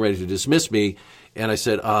ready to dismiss me, and I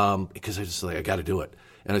said, because I just I got to do it.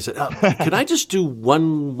 And I said, can I just do one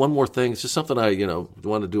more thing? It's just something I,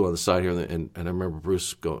 want to do on the side here. And I remember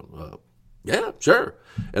Bruce going, yeah, sure.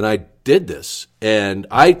 And I did this. And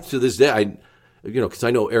to this day, because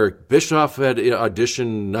I know Eric Bischoff had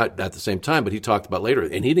auditioned, not at the same time, but he talked about later,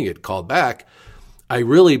 and he didn't get called back. I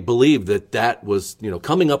really believe that was,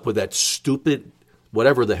 coming up with that stupid,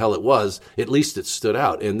 whatever the hell it was, at least it stood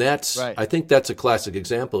out. And that's, right. I think that's a classic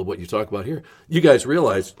example of what you talk about here. You guys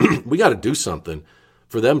realize we got to do something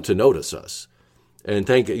for them to notice us. And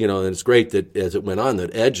and it's great that as it went on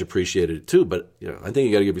that Edge appreciated it too, but I think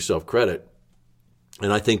you got to give yourself credit.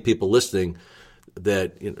 And I think people listening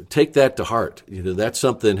that, take that to heart. That's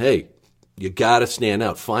something, hey, you got to stand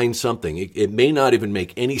out, find something. It may not even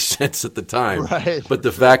make any sense at the time, right. But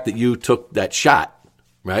the fact that you took that shot,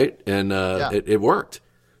 right? And it worked.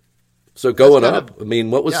 So going up,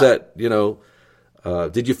 what was that,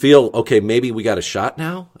 did you feel, okay, maybe we got a shot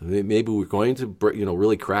now? Maybe we're going to,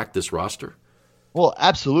 really crack this roster? Well,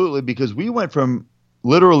 absolutely, because we went from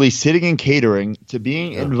literally sitting in catering to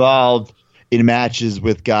being involved in matches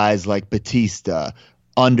with guys like Batista,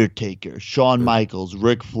 Undertaker, Shawn Michaels,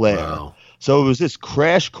 Ric Flair. Wow. So it was this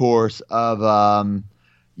crash course of,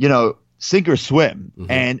 sink or swim.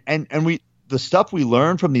 Mm-hmm. And the stuff we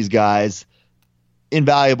learned from these guys,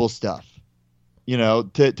 invaluable stuff.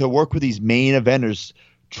 To work with these main eventers,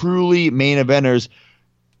 truly main eventers.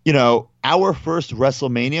 Our first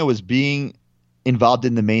WrestleMania was being involved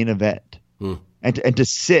in the main event, and to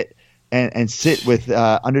sit and sit with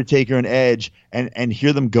Undertaker and Edge and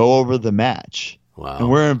hear them go over the match. Wow! And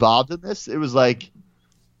we're involved in this. It was like,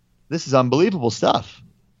 this is unbelievable stuff.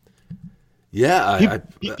 Yeah,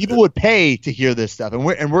 people would pay to hear this stuff, and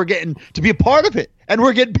we're getting to be a part of it, and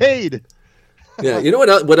we're getting paid. Yeah, you know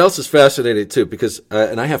what else is fascinating too, because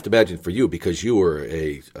and I have to imagine for you, because you were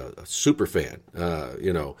a super fan,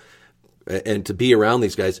 and to be around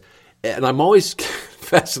these guys, and I'm always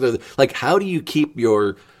fascinated. Like, how do you keep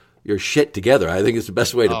your shit together? I think it's the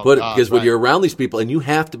best way to put it, because when you're around these people and you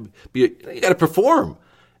have to you got to perform.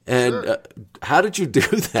 And sure. How did you do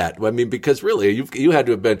that? I mean, because really, you had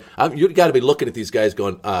to have been. You got to be looking at these guys,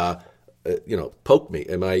 going, poke me.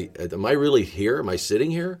 Am I really here? Am I sitting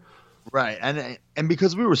here? Right, and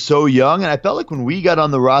because we were so young, and I felt like when we got on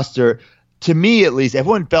the roster, to me at least,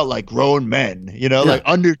 everyone felt like grown men. Like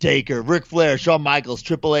Undertaker, Ric Flair, Shawn Michaels,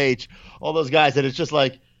 Triple H, all those guys. And it's just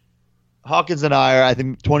like Hawkins and I are, I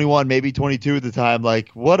think, 21, maybe 22 at the time. Like,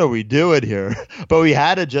 what are we doing here? But we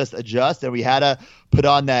had to just adjust, and we had to put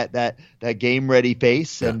on that game ready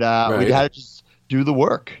face, and we had to just do the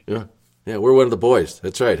work. Yeah, yeah, we're one of the boys.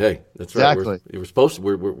 That's right. Hey, that's right. Exactly. We're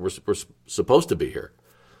supposed to be here.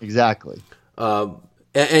 Exactly.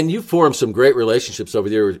 And you formed some great relationships over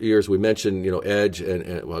the years. We mentioned, Edge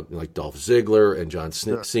and like Dolph Ziggler and John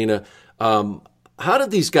Cena. How did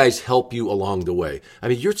these guys help you along the way? I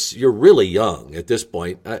mean, you're really young at this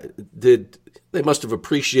point. they must have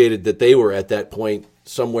appreciated that they were at that point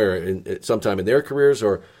somewhere sometime in their careers,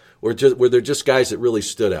 or were there just guys that really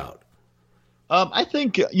stood out? I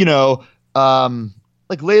think,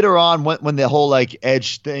 like later on when the whole like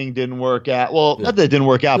Edge thing didn't work out. Well, not that it didn't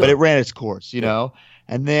work out, but it ran its course, you know.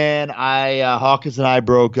 And then Hawkins and I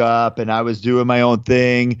broke up, and I was doing my own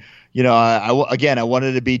thing. You know, I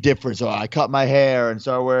wanted to be different, so I cut my hair and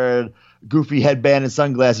started wearing goofy headband and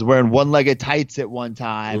sunglasses, wearing one-legged tights at one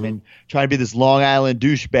time, and trying to be this Long Island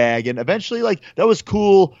douchebag. And eventually, like, that was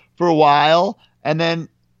cool for a while, and then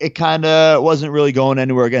it kind of wasn't really going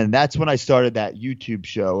anywhere again. And that's when I started that YouTube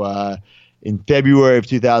show in February of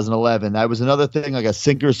 2011. That was another thing, like a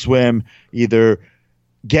sink or swim, either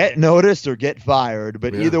get noticed or get fired,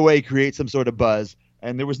 but either way, create some sort of buzz.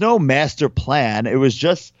 And there was no master plan. It was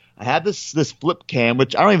just, I had this flip cam,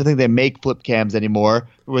 which I don't even think they make flip cams anymore,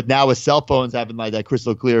 with cell phones having like that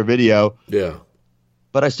crystal clear video. Yeah.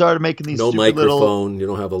 But I started making these no microphone. You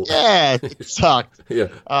don't have a. Yeah, it sucked. Yeah.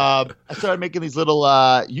 I started making these little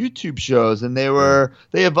YouTube shows, and they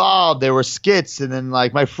evolved. They were skits, and then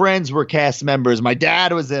like my friends were cast members. My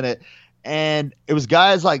dad was in it, and it was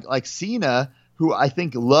guys like Cena who I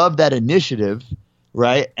think loved that initiative,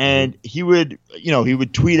 right? And he would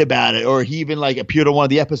tweet about it, or he even like appeared on one of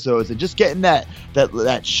the episodes, and just getting that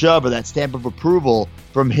shove or that stamp of approval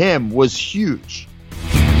from him was huge.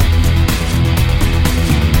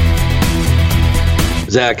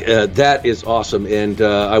 Zach, that is awesome, and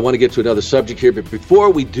I want to get to another subject here, but before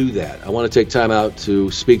we do that, I want to take time out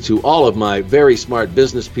to speak to all of my very smart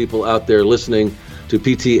business people out there listening to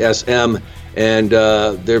PTSM, and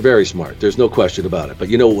they're very smart. There's no question about it. But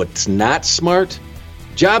you know what's not smart?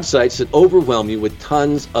 Job sites that overwhelm you with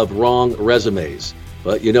tons of wrong resumes.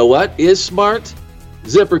 But you know what is smart?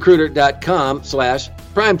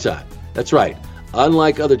 ZipRecruiter.com/primetime. That's right.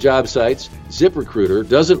 Unlike other job sites, ZipRecruiter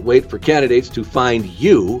doesn't wait for candidates to find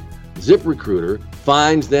you. ZipRecruiter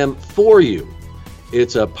finds them for you.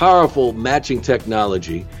 It's a powerful matching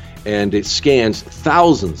technology, and it scans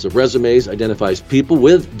thousands of resumes, identifies people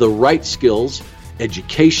with the right skills,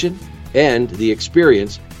 education, and the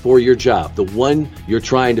experience for your job, the one you're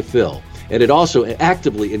trying to fill. And it also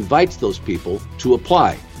actively invites those people to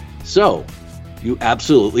apply. So you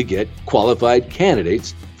absolutely get qualified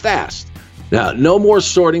candidates fast. Now, no more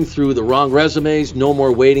sorting through the wrong resumes, no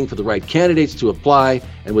more waiting for the right candidates to apply,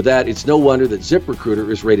 and with that, it's no wonder that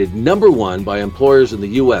ZipRecruiter is rated #1 by employers in the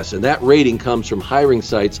U.S., and that rating comes from hiring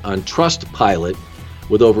sites on Trustpilot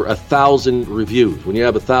with over 1,000 reviews. When you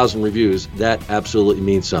have 1,000 reviews, that absolutely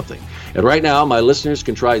means something. And right now, my listeners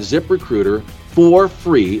can try ZipRecruiter for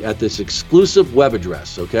free at this exclusive web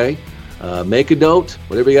address, okay? Make a note,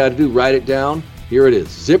 whatever you got to do, write it down. Here it is,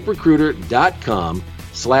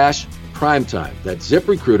 ZipRecruiter.com/primetime. That's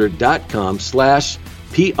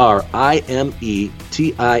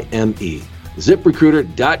ZipRecruiter.com/PRIMETIME.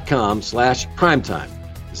 ZipRecruiter.com/primetime.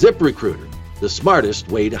 ZipRecruiter, the smartest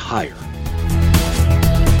way to hire.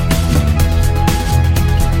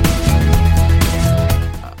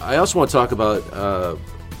 I also want to talk about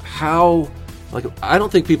how, I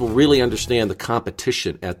don't think people really understand the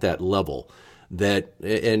competition at that level.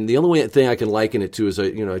 And the only thing I can liken it to is,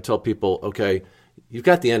 I tell people, okay, you've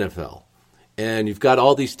got the NFL, and you've got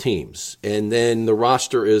all these teams, and then the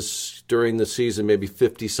roster is during the season maybe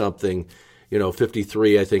 50-something,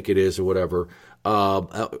 53 I think it is, or whatever,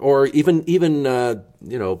 or even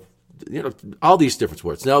all these different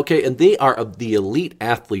sports. Now, okay, and they are the elite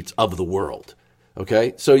athletes of the world.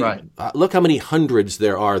 Okay, so right. Look how many hundreds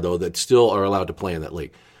there are, though, that still are allowed to play in that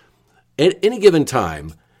league. At any given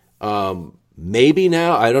time, maybe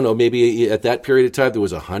now, I don't know, maybe at that period of time there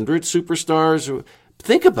was 100 superstars.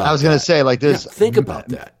 Think about that. I was going to say, like this. Yeah, think about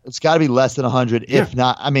that. It's got to be less than 100, if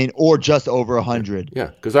not, or just over 100. Yeah,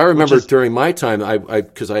 because I remember during my time,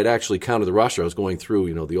 because I had actually counted the roster, I was going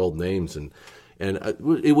through, the old names, and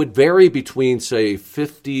it would vary between, say,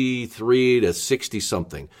 53 to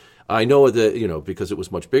 60-something. I know that, because it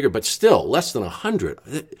was much bigger, but still less than 100.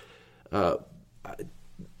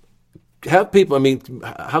 Have people,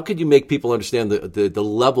 how could you make people understand the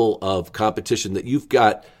level of competition that you've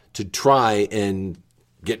got to try and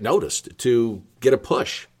get noticed, to get a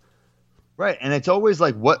push? Right. And it's always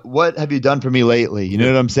like, what have you done for me lately? You know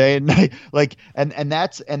what I'm saying? and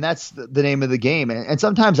that's the name of the game. And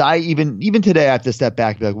sometimes I even today I have to step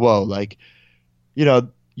back and be like, whoa,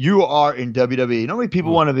 you are in WWE. You know how many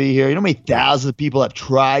people want to be here? You know how many thousands of people have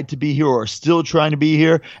tried to be here or are still trying to be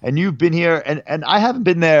here? And you've been here, and I haven't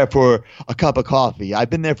been there for a cup of coffee. I've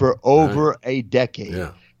been there for over a decade.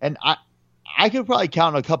 Yeah. And I could probably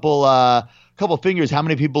count a couple fingers how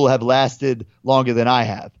many people have lasted longer than I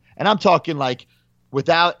have. And I'm talking like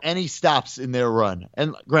without any stops in their run.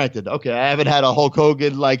 And granted, okay, I haven't had a Hulk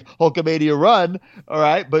Hogan like Hulkamania run, all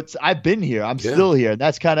right, but I've been here. I'm still here, and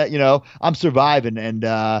that's kind of I'm surviving, and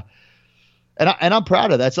I'm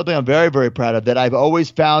proud of that. That's something I'm very, very proud of. That I've always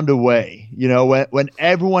found a way. When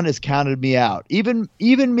everyone has counted me out, even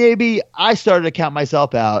maybe I started to count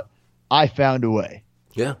myself out, I found a way.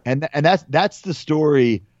 Yeah, and that's the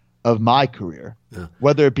story of my career. Yeah.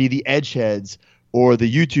 Whether it be the Edgeheads or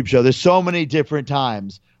the YouTube show, there's so many different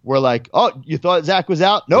times where like, oh, you thought Zach was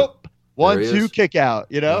out? Nope. 1, 2, kick out.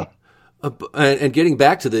 Yeah. And getting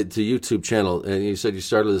back to the YouTube channel, and you said you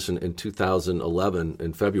started this in 2011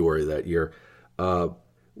 in February that year.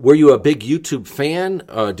 Were you a big YouTube fan?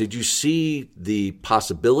 Did you see the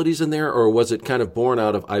possibilities in there, or was it kind of born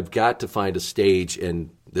out of I've got to find a stage and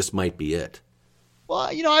this might be it? Well,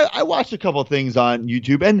 I watched a couple of things on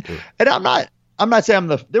YouTube, and I'm not saying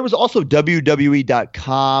there was also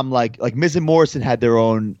WWE.com, like Miz and Morrison had their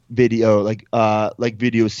own video, like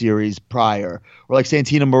video series prior, or like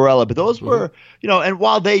Santino Marella, but those were, and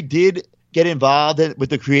while they did get involved with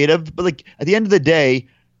the creative, but like at the end of the day,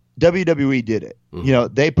 WWE did it.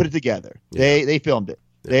 They put it together. Yeah. They filmed it.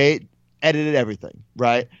 Yeah. They edited everything,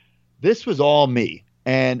 right? This was all me.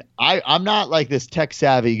 And I'm not like this tech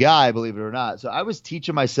savvy guy, believe it or not. So I was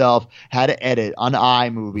teaching myself how to edit on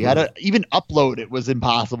iMovie, how to even upload it was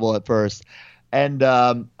impossible at first. And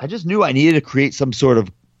I just knew I needed to create some sort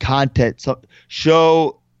of content,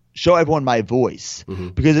 show everyone my voice.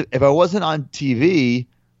 Because if I wasn't on TV,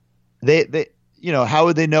 they how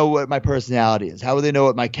would they know what my personality is? How would they know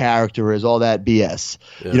what my character is? All that BS.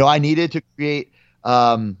 Yeah. I needed to create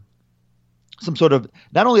some sort of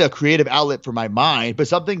not only a creative outlet for my mind, but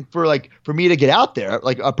something for me to get out there,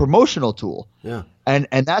 like a promotional tool. Yeah. And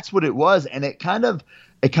that's what it was. And it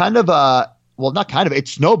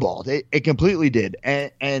snowballed. It completely did.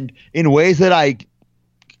 And in ways that I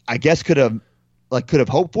guess could have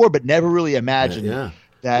hoped for, but never really imagined. Yeah.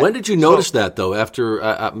 When did you notice that though? After,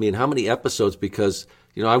 how many episodes? Because,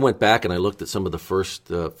 I went back and I looked at some of the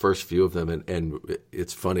first few of them, and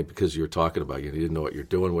it's funny because you were talking about you didn't know what you're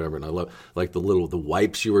doing, whatever. And I love like the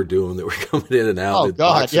wipes you were doing that were coming in and out. Oh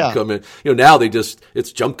God, yeah. Come in. Now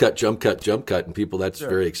it's jump cut, and people that's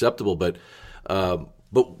very acceptable. But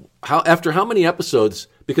after how many episodes?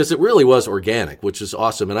 Because it really was organic, which is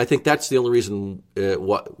awesome, and I think that's the only reason,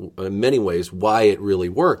 in many ways, why it really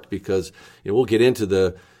worked. Because we'll get into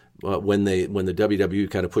the. When the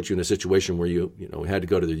WWE kind of put you in a situation where you had to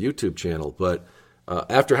go to their YouTube channel, but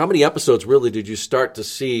after how many episodes really did you start to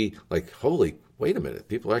see like, holy, wait a minute,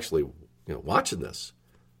 people are actually watching this?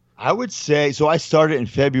 I would say so. I started in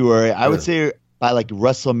February. I would say by like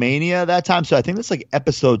WrestleMania that time. So I think that's like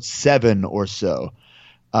episode 7 or so.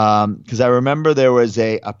 Because I remember there was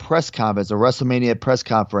a press conference, a WrestleMania press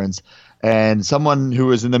conference. And someone who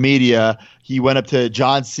was in the media, he went up to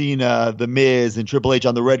John Cena, The Miz, and Triple H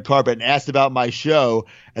on the red carpet and asked about my show,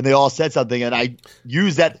 and they all said something, and I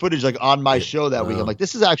used that footage like on my show that week. I'm like,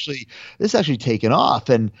 this is actually taken off,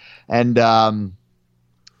 and I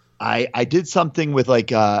did something with like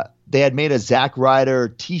they had made a Zack Ryder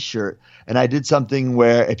T-shirt, and I did something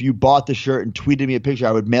where if you bought the shirt and tweeted me a picture,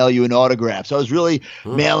 I would mail you an autograph. So I was really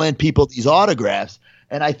mailing people these autographs.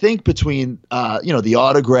 And I think between the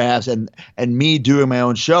autographs and me doing my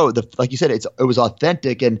own show, like you said, it was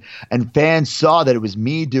authentic, and fans saw that it was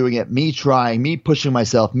me doing it, me trying, me pushing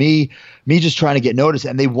myself, me just trying to get noticed,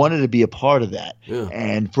 and they wanted to be a part of that. Yeah.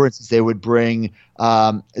 And for instance, they would bring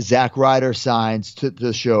Zack Ryder signs to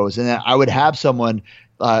the shows, and then I would have someone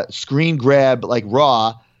screen grab like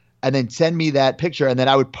Raw, and then send me that picture, and then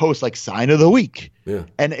I would post like sign of the week. Yeah.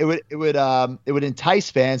 And it would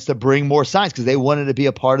entice fans to bring more signs because they wanted to be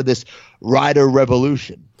a part of this Ryder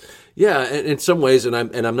revolution. Yeah, and in some ways, and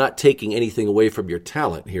I'm not taking anything away from your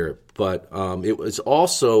talent here, but it was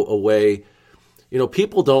also a way.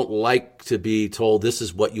 People don't like to be told this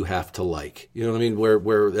is what you have to like. You know what I mean?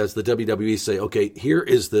 Where as the WWE say, okay, here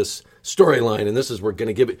is this storyline, and this is we're going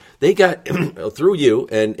to give it. They got through you,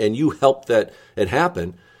 and you helped that it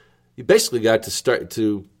happen. You basically got to start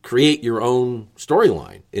to create your own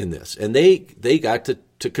storyline in this. And they got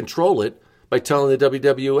to control it by telling the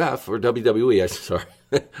WWF or WWE, sorry,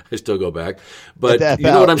 I still go back. But you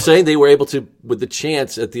know what I'm saying? They were able to, with the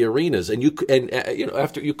chants at the arenas, and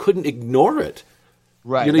after you couldn't ignore it.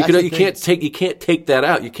 Right. You can't take that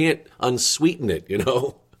out. You can't unsweeten it,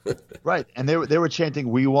 Right. And they were chanting,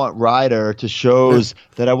 "We want Ryder," to shows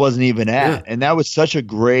that I wasn't even at. Yeah. And that was such a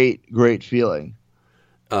great, great feeling.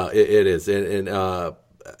 It is, and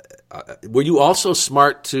were you also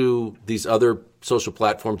smart to these other social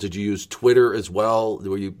platforms? Did you use Twitter as well?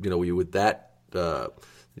 Were you with that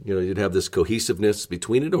you'd have this cohesiveness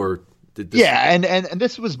between it, or did this? Yeah, and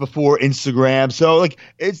this was before Instagram. So like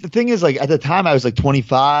the thing is, like, at the time I was like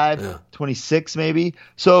 25, 26 maybe.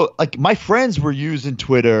 So like my friends were using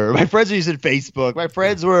Twitter, my friends were using Facebook, my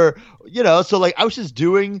friends were, so like I was just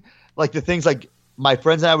doing like the things like my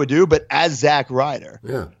friends and I would do, but as Zack Ryder.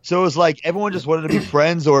 Yeah. So it was like everyone just wanted to be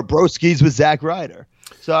friends or broskies with Zack Ryder.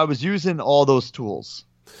 So I was using all those tools.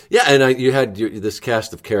 Yeah, and you had this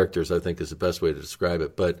cast of characters, I think is the best way to describe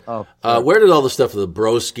it. But sure. Where did all the stuff, the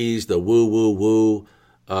broskies, the woo, woo, woo,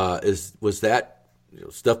 was that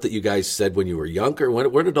stuff that you guys said when you were younger?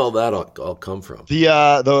 Where did all that all come from?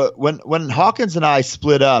 When Hawkins and I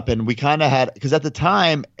split up, and we kind of had, because at the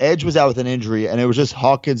time Edge was out with an injury, and it was just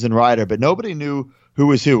Hawkins and Ryder, but nobody knew who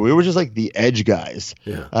was who. We were just like the Edge guys.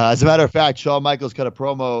 Yeah. As a matter of fact, Shawn Michaels cut a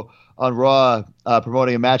promo on Raw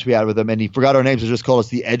promoting a match we had with him, and he forgot our names and just called us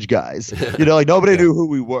the Edge guys. Like nobody knew who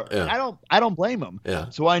we were. Yeah. I don't blame him. Yeah.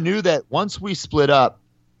 So I knew that once we split up,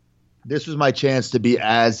 this was my chance to be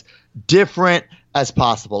as different as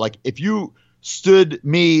possible. Like if you stood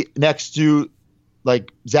me next to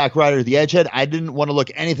like Zack Ryder, the Edgehead, I didn't want to look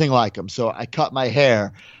anything like him. So I cut my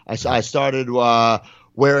hair. I started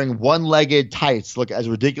wearing one-legged tights, look as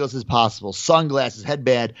ridiculous as possible, sunglasses,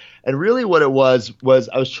 headband. And really what it was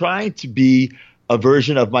I was trying to be a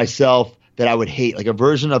version of myself that I would hate, like a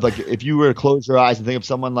version of, like, if you were to close your eyes and think of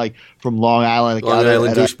someone like from Long Island. Long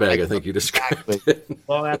Island douchebag, I think you described it.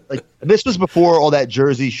 And this was before all that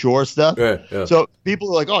Jersey Shore stuff. Right, yeah. So people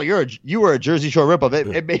are like, oh, you were a Jersey Shore ripoff.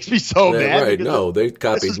 It makes me so mad. Right, no, they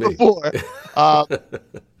copied this was me. Before.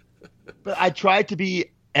 But I tried to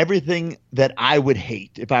be everything that I would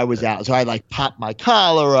hate if I was out. So I'd like pop my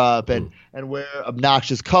collar up and wear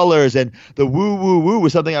obnoxious colors. And the woo, woo, woo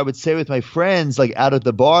was something I would say with my friends, like out at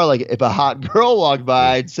the bar. Like if a hot girl walked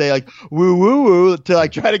by, I'd say like woo, woo, woo to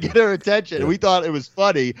like try to get her attention. And we thought it was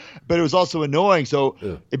funny, but it was also annoying. So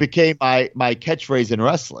it became my catchphrase in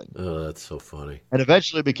wrestling. Oh, that's so funny. And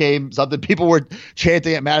eventually became something people were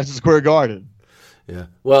chanting at Madison Square Garden. Yeah.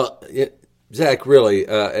 Well, Zack, really,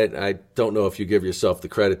 and I don't know if you give yourself the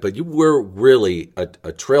credit, but you were really a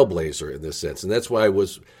trailblazer in this sense. And that's why I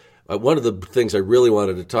was one of the things I really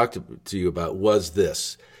wanted to talk to you about was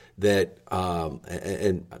this, that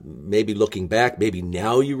and maybe looking back, maybe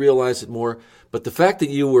now you realize it more, but the fact that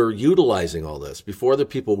you were utilizing all this before the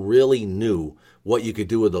people really knew what you could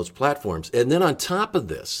do with those platforms. And then on top of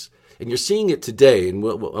this, and you're seeing it today, and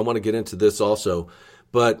I want to get into this also,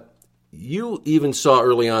 but you even saw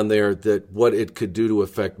early on there that what it could do to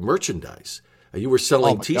affect merchandise. You were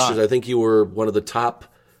selling T-shirts. God. I think you were one of the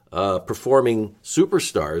top performing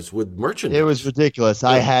superstars with merchandise. It was ridiculous.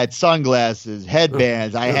 I had sunglasses,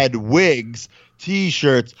 headbands, I had wigs,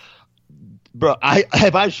 T-shirts. Bro,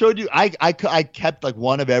 I showed you. I kept like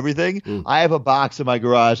one of everything. I have a box in my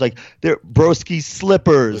garage, like they're broski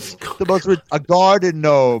slippers, a garden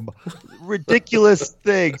gnome, ridiculous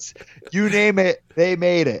things. You name it, they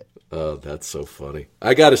made it. Oh, that's so funny.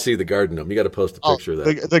 I got to see the garden gnome. You got to post a picture of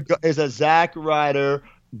that. It's a Zack Ryder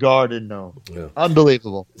garden gnome. Yeah.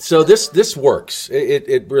 Unbelievable. So this works.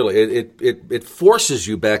 It really forces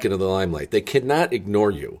you back into the limelight. They cannot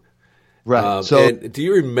ignore you. Right. And do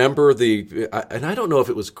you remember and I don't know if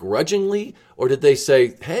it was grudgingly or did they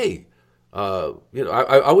say, hey, I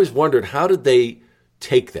always wondered, how did they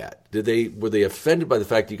take that? Were they offended by the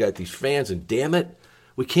fact you got these fans and damn it,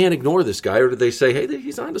 we can't ignore this guy, or did they say, "Hey,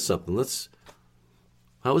 he's onto something"? What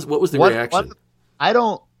was the reaction? I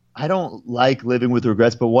don't like living with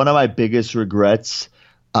regrets, but one of my biggest regrets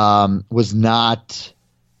was not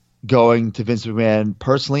going to Vince McMahon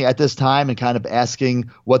personally at this time and kind of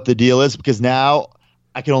asking what the deal is, because now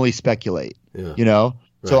I can only speculate. Yeah. Right.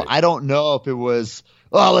 So I don't know if it was,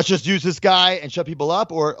 oh, let's just use this guy and shut people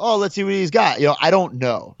up, or oh, let's see what he's got. I don't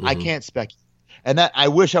know. I can't speculate. And that I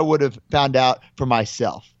wish I would have found out for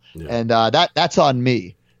myself. Yeah. And that's on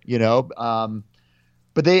me, But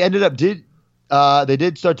they ended up they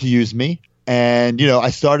did start to use me. And, I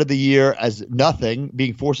started the year as nothing,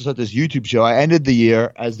 being forced to start this YouTube show. I ended the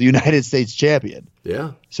year as the United States champion.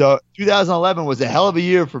 Yeah. So 2011 was a hell of a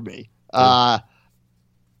year for me. And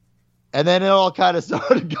then it all kind of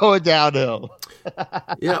started going downhill.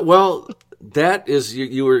 Yeah, well, that is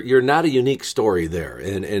you're not a unique story there,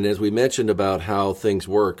 and as we mentioned about how things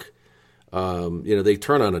work, they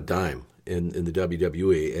turn on a dime in the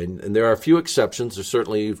WWE, and there are a few exceptions. There's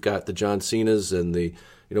certainly, you've got the John Cena's and the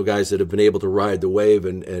guys that have been able to ride the wave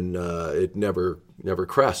and it never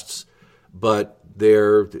crests, but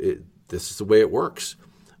this is the way it works.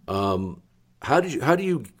 How do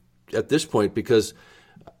you at this point, because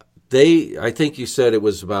I think you said it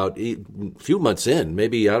was about a few months in,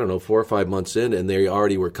 maybe, I don't know, 4 or 5 months in, and they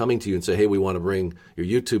already were coming to you and say, hey, we want to bring your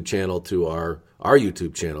YouTube channel to our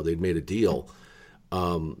YouTube channel. They'd made a deal.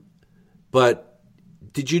 But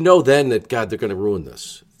did you know then that, God, they're going to ruin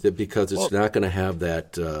this? Because it's not going to have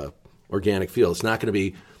that organic feel. It's not going to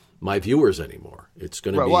be my viewers anymore. It's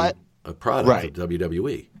going to be a product of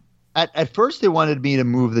WWE. At first, they wanted me to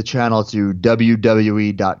move the channel to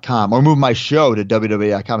WWE.com or move my show to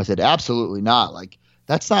WWE.com. I said, absolutely not. Like,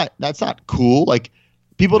 that's not cool. Like,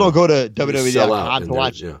 people don't go to WWE.com to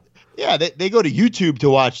watch. Yeah, they go to YouTube to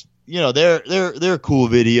watch, their cool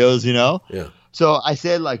videos, Yeah. So I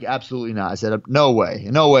said, like, absolutely not. I said, no way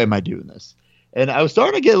am I doing this. And I was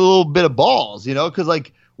starting to get a little bit of balls, because,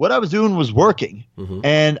 like, what I was doing was working. Mm-hmm.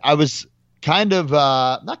 And I was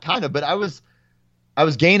but I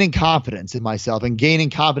was gaining confidence in myself and gaining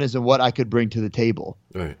confidence in what I could bring to the table.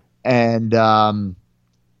 Right. And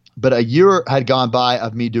but a year had gone by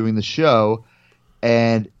of me doing the show,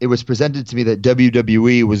 and it was presented to me that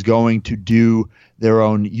WWE was going to do their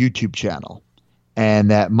own YouTube channel, and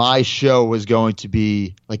that my show was going to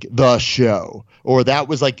be like the show, or that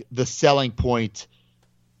was like the selling point,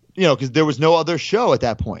 because there was no other show at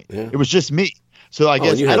that point. Yeah. It was just me. So I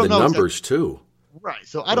guess you I had don't the know numbers too. Right.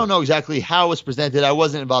 So I don't know exactly how it was presented. I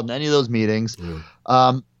wasn't involved in any of those meetings.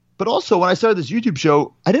 But also, when I started this YouTube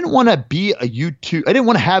show, I didn't want to I didn't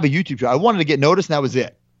want to have a YouTube show. I wanted to get noticed, and that was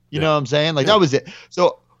it. You know what I'm saying? Like, that was it.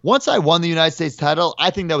 So once I won the United States title,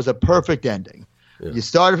 I think that was a perfect ending. Yeah. You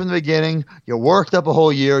started from the beginning. You worked up a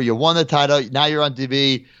whole year. You won the title. Now you're on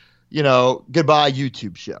TV. Goodbye,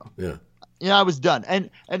 YouTube show. Yeah. I was done. And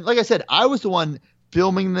like I said, I was the one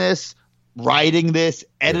filming this, writing this,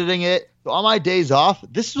 editing it. So on my days off,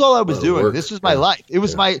 this is all I was doing. This was my life. It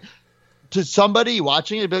was to somebody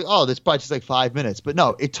watching it, be like, oh, this probably just like 5 minutes. But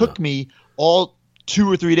no, it took me all 2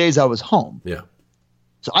 or 3 days I was home. Yeah.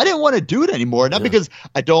 So I didn't want to do it anymore. Not because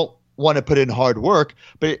I don't want to put in hard work,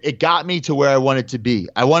 but it got me to where I wanted to be.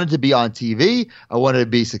 I wanted to be on TV. I wanted to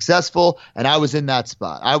be successful. And I was in that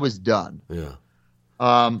spot. I was done. Yeah.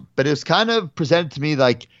 But it was kind of presented to me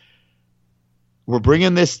like, we're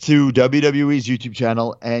bringing this to WWE's YouTube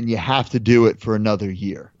channel, and you have to do it for another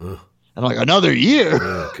year. I'm like, another year?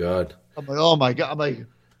 Oh, God. I'm like, oh, my God. I'm like,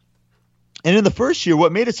 and in the first year,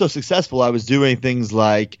 what made it so successful, I was doing things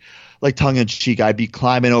like tongue-in-cheek. I'd be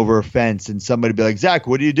climbing over a fence, and somebody would be like, Zach,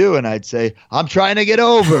 what do you do? And I'd say, I'm trying to get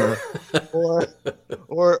over.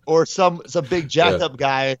 or some big jacked-up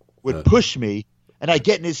guy would push me, and I'd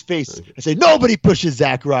get in his face and say, nobody pushes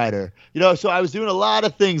Zack Ryder. So I was doing a lot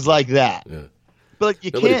of things like that. Yeah. But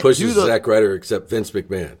like, nobody pushes Zack Ryder except Vince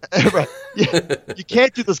McMahon. Right. You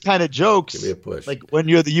can't do those kind of jokes. Give me a push. Like when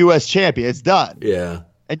you're the U.S. champion, it's done. Yeah.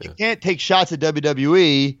 And you can't take shots at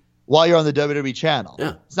WWE while you're on the WWE channel.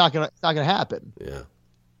 Yeah. It's not gonna happen. Yeah.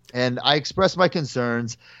 And I expressed my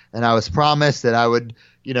concerns, and I was promised that I would,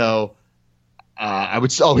 I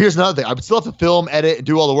would. Oh, here's another thing. I would still have to film, edit, and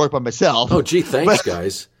do all the work by myself. Oh, gee, thanks,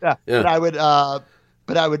 guys. Yeah. But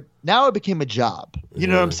I would. Now it became a job. You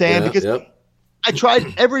know what I'm saying? Because I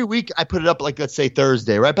tried every week. I put it up like, let's say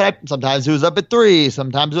Thursday, right? But sometimes it was up at 3,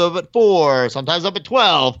 sometimes it was up at 4, sometimes up at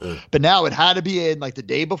 12. But now it had to be in like the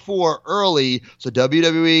day before, early, so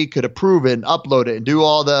WWE could approve it and upload it and do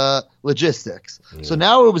all the logistics. So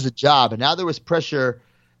now it was a job, and now there was pressure,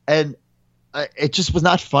 and it just was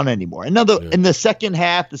not fun anymore. And now in the second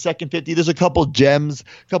half, the second 50, there's a couple gems,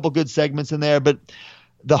 a couple good segments in there, but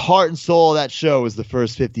the heart and soul of that show was the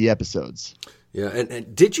first 50 episodes. Yeah,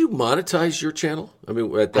 and did you monetize your channel? I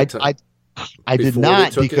mean, at that time, I did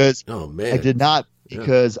not because oh man, I did not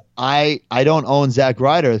because I don't own Zack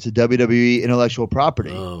Ryder. It's a WWE intellectual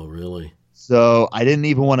property. Oh, really? So I didn't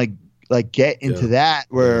even want to like get into that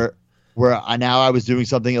where now I was doing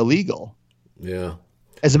something illegal. Yeah.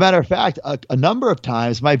 As a matter of fact, a number of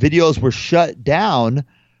times my videos were shut down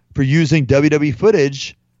for using WWE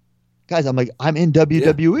footage. Guys, I'm like, I'm in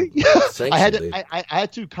WWE. Yeah. I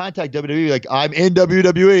had to contact WWE like, I'm in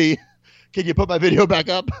WWE. Can you put my video back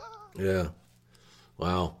up? Yeah.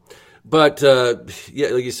 Wow. But like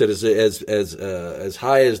you said, as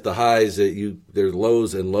high as the highs, there's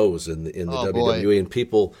lows and lows in the WWE, boy. And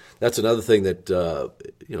people. That's another thing that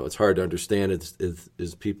it's hard to understand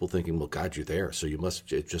is people thinking, well, God, you're there, so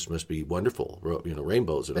it just must be wonderful,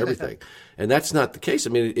 rainbows and everything, and that's not the case. I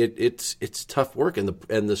mean, it's tough work, and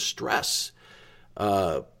the stress,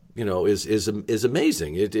 is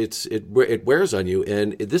amazing. It wears on you,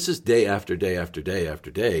 and this is day after day after day after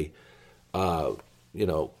day.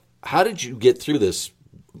 How did you get through this?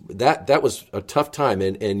 That was a tough time,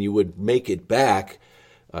 and you would make it back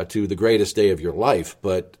to the greatest day of your life.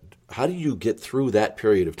 But how do you get through that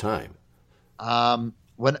period of time?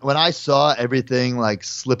 When I saw everything like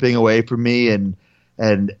slipping away from me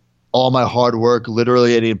and all my hard work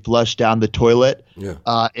literally getting flushed down the toilet,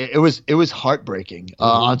 it was heartbreaking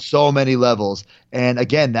on so many levels. And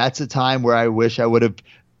again, that's a time where I wish I would have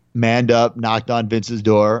manned up, knocked on Vince's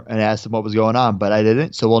door, and asked him what was going on, but I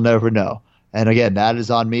didn't, so we'll never know. And again, that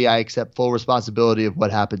is on me. I accept full responsibility of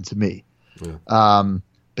what happened to me. Yeah.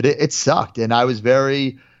 But it sucked, and I was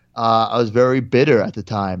very bitter at the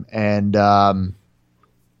time. And now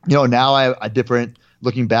I have a different.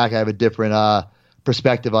 Looking back, I have a different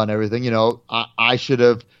perspective on everything. I should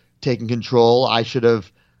have taken control. I should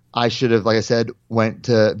have, like I said, went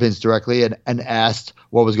to Vince directly and asked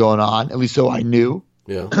what was going on, at least so I knew.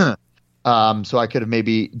 Yeah. So I could have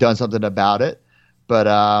maybe done something about it. But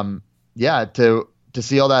to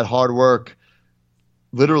see all that hard work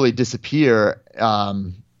literally disappear,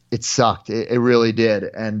 it sucked. It really did.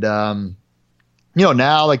 And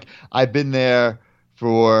now like I've been there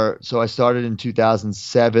so I started in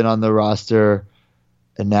 2007 on the roster,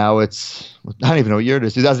 and now it's I don't even know what year it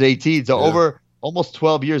is, 2018. So over almost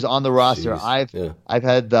 12 years on the roster. I've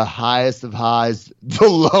had the highest of highs, the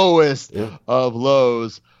lowest of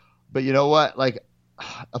lows. But you know what? Like,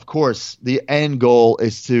 of course, the end goal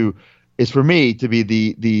is for me to be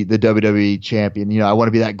the WWE champion. I want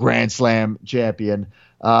to be that Grand Slam champion.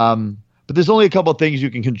 But there's only a couple of things you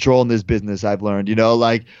can control in this business, I've learned.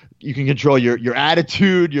 Like you can control your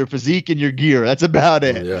attitude, your physique, and your gear. That's about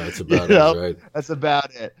it. Yeah, that's about it, right? That's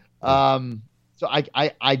about it. So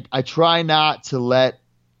I try not to let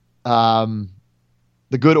the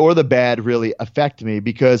good or the bad really affect me,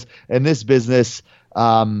 because in this business,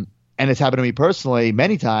 and it's happened to me personally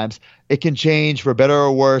many times, it can change for better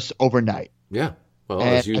or worse overnight. Yeah. Well,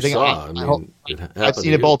 as you saw, I've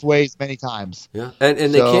seen it both ways many times. Yeah, and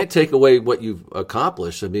they can't take away what you've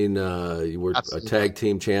accomplished. I mean, you were a tag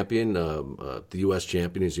team champion, the U.S.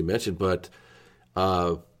 champion, as you mentioned, but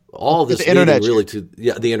all this leading really to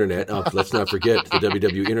the internet. Let's not forget the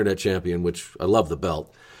WWE Internet Champion, which I love the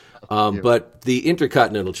belt. But the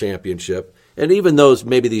Intercontinental Championship, and even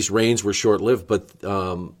maybe these reigns were short lived, but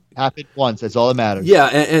happened once. That's all that matters. Yeah,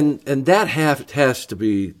 and that has to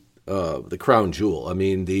be the crown jewel. I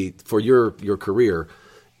mean, for your career,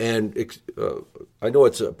 and I know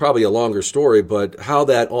it's probably a longer story, but how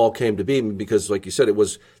that all came to be, because like you said, there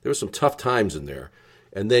was some tough times in there,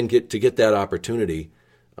 and then get that opportunity.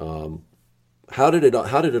 How did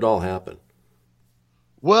it all happen?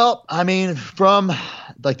 Well, I mean, from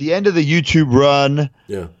like the end of the YouTube run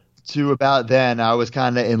to about then, I was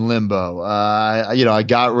kind of in limbo. I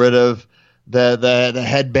got rid of the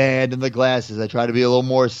headband and the glasses. I tried to be a little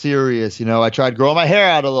more serious. I tried growing my hair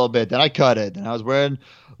out a little bit. Then I cut it. Then I was wearing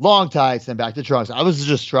long tights and back to trunks. I was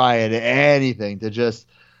just trying anything to just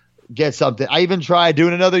get something. I even tried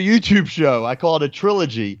doing another YouTube show. I call it a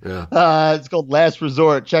trilogy. Yeah. It's called Last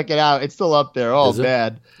Resort. Check it out. It's still up there. Oh,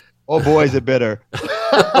 man. Oh, boy, is it bitter.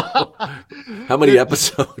 How many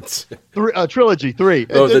episodes? Trilogy, 3.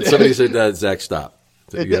 Oh, then somebody said, Zach, stop.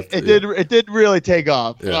 It did really take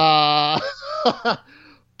off. Yeah.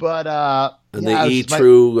 But and the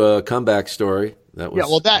E-True comeback story. That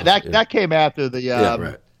was that came after the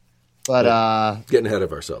right. But getting ahead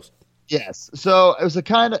of ourselves. Yes. So it was a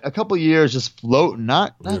couple years just floating,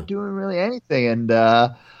 not doing really anything, and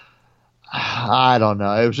I don't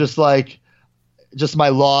know. It was just like my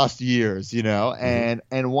lost years, And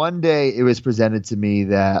one day it was presented to me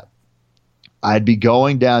that I'd be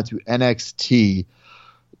going down to NXT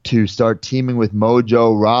to start teaming with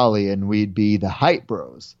Mojo Rawley, and we'd be the Hype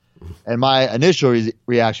Bros. And my initial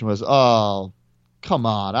reaction was, "Oh, come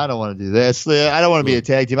on! I don't want to do this. I don't want to be a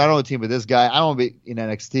tag team. I don't want to team with this guy. I don't want to be in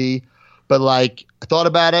NXT." But like, I thought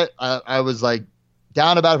about it. I was like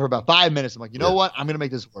down about it for about 5 minutes. I'm like, you know what? I'm going to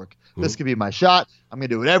make this work. This could be my shot. I'm going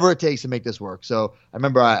to do whatever it takes to make this work. So I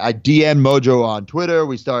remember I DM'd Mojo on Twitter.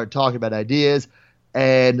 We started talking about ideas.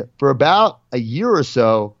 And for about a year or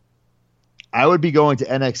so, I would be going to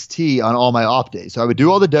NXT on all my off days. So I would do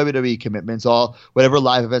all the WWE commitments, whatever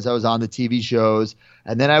live events I was on, the TV shows.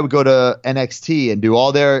 And then I would go to NXT and do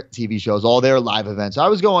all their TV shows, all their live events. So I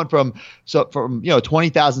was going from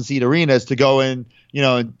 20,000 seat arenas to going,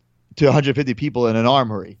 to 150 people in an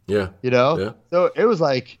armory. Yeah. Yeah. So it was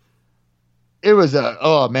like,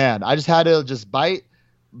 oh man, I just had to just bite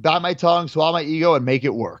my tongue, swallow my ego, and make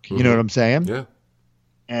it work. You know what I'm saying? Yeah.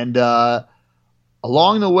 And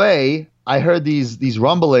along the way, I heard these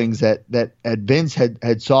rumblings that Vince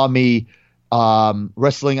had saw me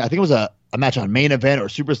wrestling. I think it was a match on Main Event or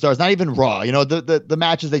Superstars, not even Raw. The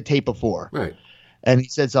matches they tape before. Right. And he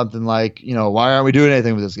said something like, why aren't we doing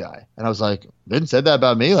anything with this guy? And I was like, Vince said that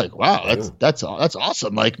about me. Like, wow, that's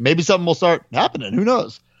awesome. Like, maybe something will start happening. Who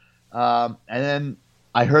knows? And then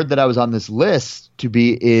I heard that I was on this list to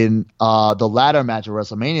be in the ladder match of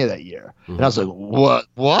WrestleMania that year. Mm-hmm. And I was like, what?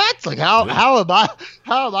 Like, how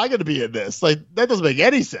am I going to be in this? Like, that doesn't make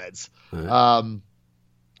any sense. A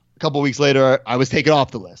couple of weeks later, I was taken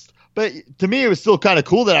off the list. But to me, it was still kind of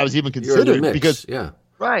cool that I was even considered because,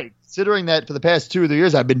 right, considering that for the past 2 or 3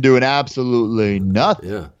 years, I've been doing absolutely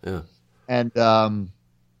nothing. Yeah. And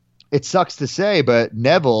it sucks to say, but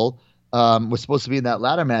Neville was supposed to be in that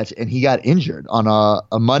ladder match, and he got injured on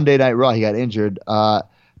a Monday Night Raw. He got injured. I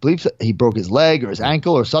believe he broke his leg or his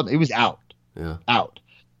ankle or something. He was out. Yeah. Out.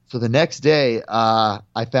 So the next day,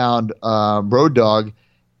 I found Road Dogg,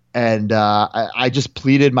 and I just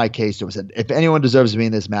pleaded my case to him. I said, if anyone deserves to be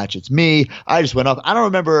in this match, it's me. I just went off. I don't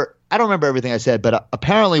remember everything I said, but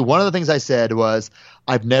apparently one of the things I said was,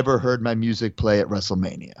 I've never heard my music play at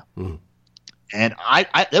WrestleMania. Mm. And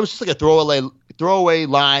that was just like a throwaway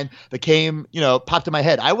line that came, popped in my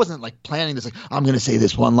head. I wasn't like planning this, like, I'm going to say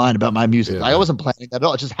this one line about my music. Yeah. I wasn't planning that at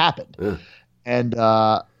all. It just happened. Yeah. And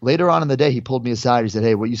later on in the day, he pulled me aside. He said,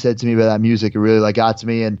 hey, what you said to me about that music, it really got to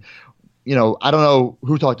me. And, I don't know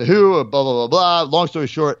who talked to who, or blah, blah, blah, blah. Long story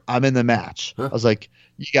short, I'm in the match. Huh? I was like,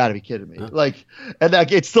 you got to be kidding me. Huh? Like, and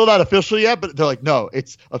it's still not official yet, but they're like, no,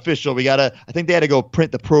 it's official. I think they had to go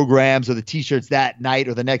print the programs or the T-shirts that night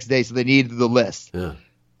or the next day. So they needed the list. Yeah.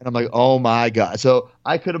 And I'm like, oh my God. So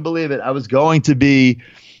I couldn't believe it. I was going to be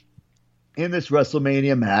in this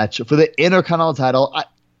WrestleMania match for the Intercontinental title.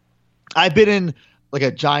 I've been in like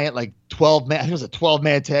a giant, like 12-man, I think it was a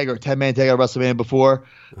 12-man tag or a 10-man tag at WrestleMania before,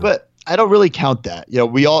 but I don't really count that.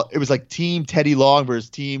 It was like Team Teddy Long versus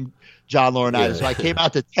Team John Laurinaitis. Yeah. So I came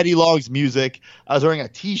out to Teddy Long's music. I was wearing a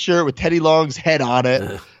T-shirt with Teddy Long's head on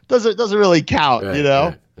it. Doesn't really count, right,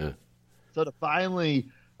 Yeah. So to finally,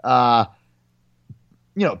 be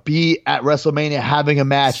at WrestleMania having a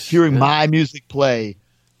match, hearing my music play,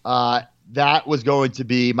 that was going to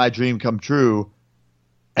be my dream come true.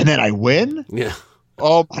 And then I win? Yeah.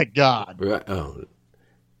 Oh my God. Right. Oh.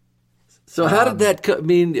 So how did that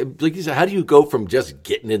like you said, how do you go from just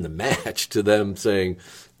getting in the match to them saying,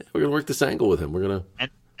 we're going to work this angle with him. We're going to.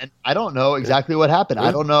 And I don't know exactly what happened. Yeah,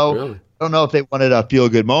 I don't know. Really? I don't know if they wanted a feel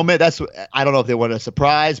good moment. I don't know if they wanted a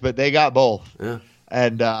surprise, but they got both. Yeah.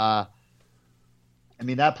 And that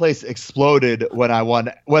place exploded when I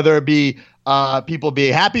won, whether it be people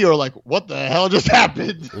being happy or like, what the hell just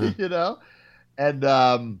happened,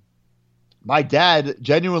 And my dad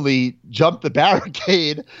genuinely jumped the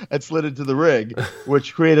barricade and slid into the ring,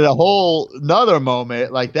 which created a whole nother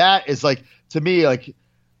moment. Like that is like, to me, like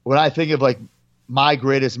when I think of like my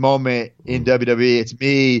greatest moment in WWE, it's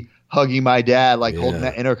me hugging my dad, like holding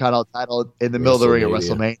that Intercontinental title in the middle of the ring at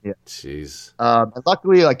WrestleMania. Jeez. And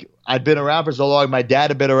luckily, like I'd been around for so long, my dad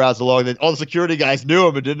had been around so long that all the security guys knew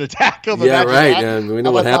him and didn't attack him. Yeah, right. And we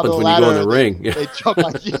know what happens when you go in the ring. They jump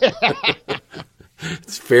like,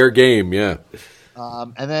 It's fair game, yeah.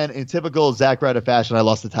 And then in typical Zack Ryder fashion, I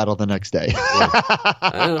lost the title the next day.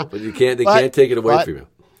 I don't know, but they can't take it away from you.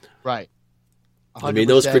 Right. 100%.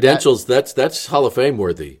 Those credentials, that's Hall of Fame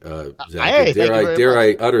worthy, Zach. Hey, dare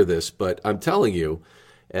I utter this, but I'm telling you,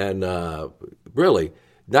 and really,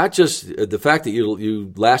 not just the fact that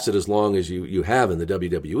you lasted as long as you have in the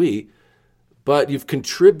WWE, but you've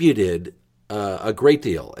contributed a great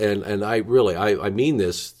deal. And I mean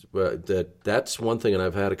this. That's one thing, and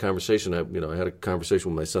I've had a conversation. I had a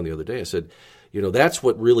conversation with my son the other day. I said, that's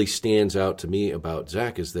what really stands out to me about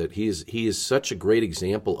Zach is that he is such a great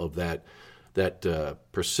example of that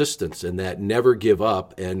persistence and that never give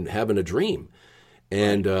up and having a dream,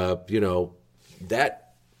 and I'm going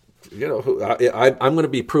to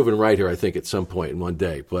be proven right here. I think at some point in one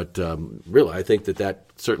day, but really, I think that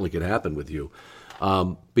certainly could happen with you.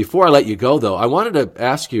 Before I let you go, though, I wanted to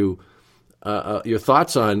ask you. Your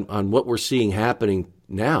thoughts on what we're seeing happening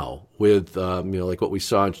now with like what we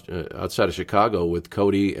saw outside of Chicago with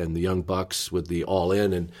Cody and the Young Bucks with the All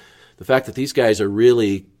In, and the fact that these guys are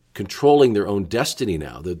really controlling their own destiny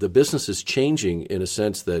now. The business is changing in a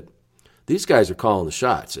sense that these guys are calling the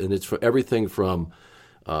shots, and it's for everything from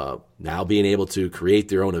now being able to create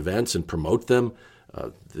their own events and promote them,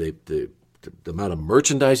 the amount of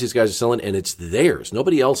merchandise these guys are selling, and it's theirs.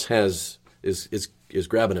 Nobody else is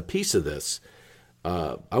grabbing a piece of this.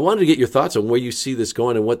 I wanted to get your thoughts on where you see this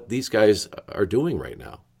going and what these guys are doing right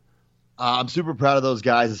now. I'm super proud of those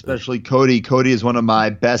guys, especially Cody. Cody is one of my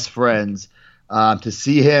best friends. To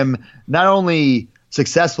see him not only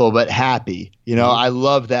successful but happy. I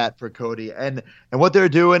love that for Cody, and what they're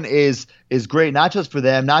doing is great, not just for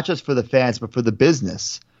them, not just for the fans, but for the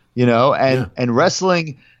business. And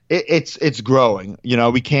wrestling, it's growing.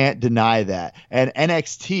 We can't deny that. And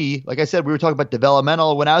NXT, like I said, we were talking about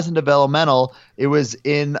developmental. When I was in developmental, it was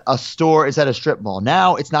in a store inside a strip mall.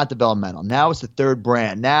 Now it's not developmental. Now it's the third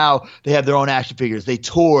brand. Now they have their own action figures. They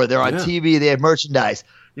tour. They're on TV. They have merchandise.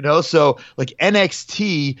 So like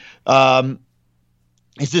NXT.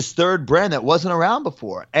 It's this third brand that wasn't around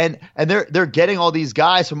before, and they're getting all these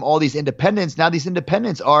guys from all these independents. Now these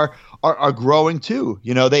independents are growing too.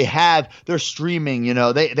 They're streaming.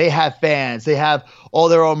 They have fans. They have all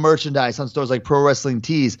their own merchandise on stores like Pro Wrestling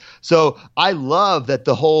Tees. So I love that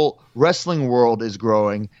the whole wrestling world is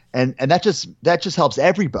growing, and that just helps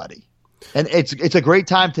everybody. And it's a great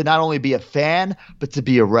time to not only be a fan but to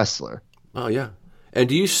be a wrestler. Oh yeah, and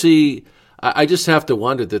do you see? I just have to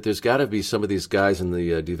wonder that there's got to be some of these guys in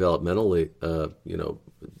the developmental,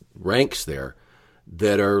 ranks there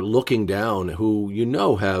that are looking down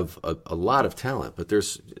who have a lot of talent, but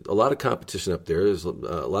there's a lot of competition up there. There's a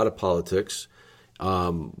lot of politics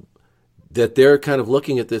that they're kind of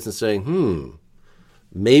looking at this and saying,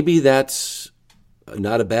 maybe that's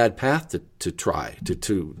not a bad path to try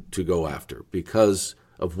to go after because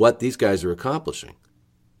of what these guys are accomplishing.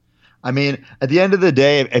 I mean, at the end of the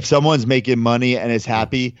day, if someone's making money and is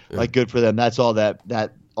happy, like good for them. That's all that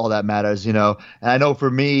matters, And I know for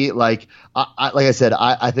me, like I said,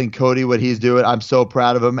 I think Cody, what he's doing, I'm so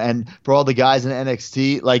proud of him. And for all the guys in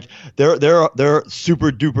NXT, like they're super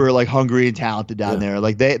duper like hungry and talented down there.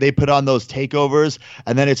 Like they put on those takeovers,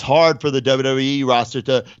 and then it's hard for the WWE roster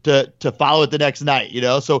to follow it the next night,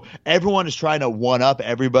 So everyone is trying to one up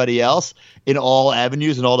everybody else in all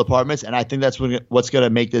avenues and all departments, and I think that's what's going to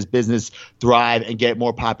make this business thrive and get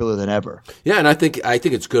more popular than ever. Yeah, and I think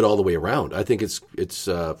it's good all the way around. I think it's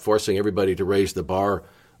forcing everybody to raise the bar,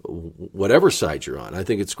 whatever side you're on. I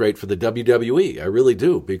think it's great for the WWE. I really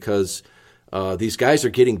do, because these guys are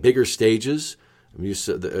getting bigger stages.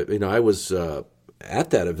 I was at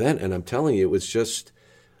that event, and I'm telling you, it was just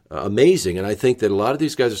amazing. And I think that a lot of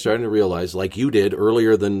these guys are starting to realize, like you did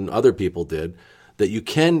earlier than other people did, that you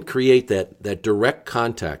can create that direct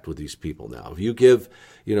contact with these people now. If you give,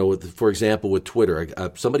 for example, with Twitter,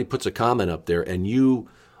 somebody puts a comment up there, and you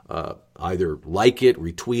either like it,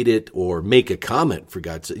 retweet it, or make a comment, for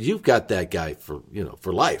God's sake, you've got that guy for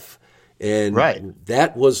life. And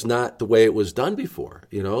that was not the way it was done before.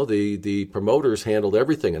 The promoters handled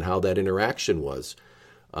everything and how that interaction was.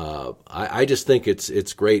 I just think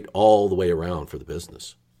it's great all the way around for the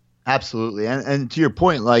business. Absolutely. And to your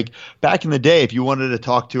point, like back in the day, if you wanted to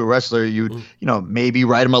talk to a wrestler, you'd, maybe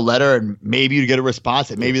write them a letter and maybe you'd get a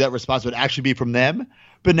response, and maybe that response would actually be from them.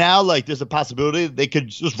 But now, like, there's a possibility they could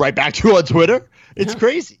just write back to you on Twitter. It's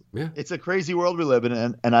crazy. Yeah. It's a crazy world we live in,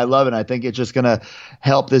 and I love it. I think it's just going to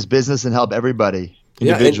help this business and help everybody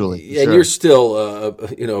individually. Yeah, and you're still,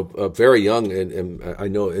 very young, and I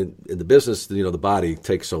know in the business, the body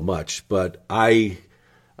takes so much. But I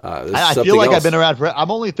feel like I've been around for.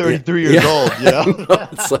 I'm only 33 years old.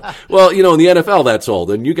 Well, in the NFL, that's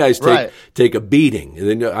old, and you guys take a beating.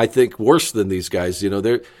 And then I think worse than these guys.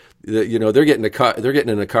 They're getting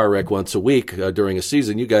in a car wreck once a week during a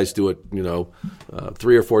season. You guys do it,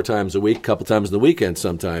 3 or 4 times a week, a couple times on the weekend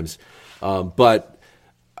sometimes. But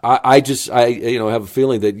I have a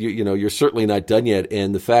feeling that you're certainly not done yet,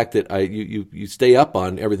 and the fact that you stay up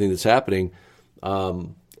on everything that's happening.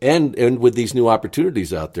 And with these new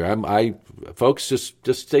opportunities out there, folks,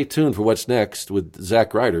 just stay tuned for what's next with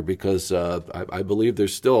Zack Ryder, because I believe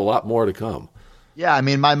there's still a lot more to come. Yeah, I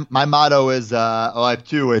mean, my motto is I have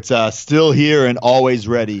two. It's still here and always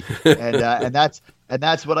ready, and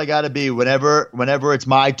that's what I got to be whenever it's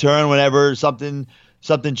my turn, whenever something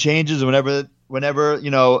changes, whenever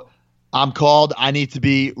I'm called, I need to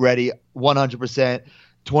be ready 100%.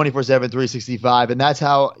 24/7, 365, and that's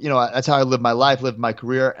how I live my life, live my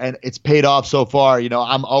career, and it's paid off so far.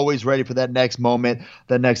 I'm always ready for that next moment,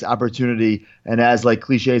 that next opportunity, and as like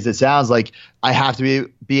cliche as it sounds, like I have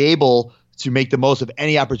to be able to make the most of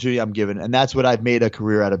any opportunity I'm given, and that's what I've made a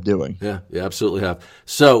career out of doing. Yeah, you absolutely have.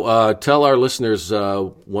 So tell our listeners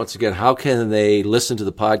once again, how can they listen to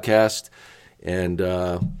the podcast, and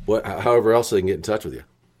however else they can get in touch with you.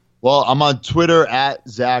 Well, I'm on Twitter at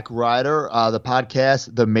Zack Ryder. The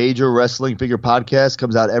podcast, the Major Wrestling Figure Podcast,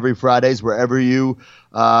 comes out every Fridays wherever you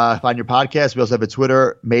find your podcast. We also have a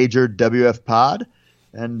Twitter, Major WF Pod.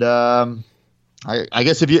 And I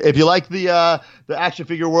guess if you like the action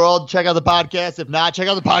figure world, check out the podcast. If not, check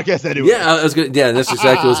out the podcast anyway. Yeah, that's exactly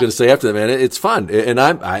what I was going to say after that, man. It's fun, and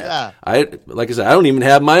I like I said, I don't even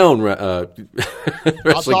have my own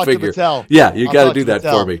wrestling figure. Yeah, you got to do that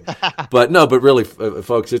for me. But really,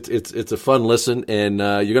 folks, it's a fun listen, and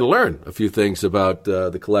you're going to learn a few things about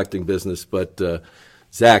the collecting business. But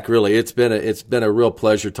Zach, really, it's been a real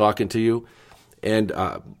pleasure talking to you. And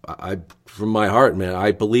I, from my heart, man,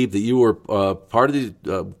 I believe that you were part of these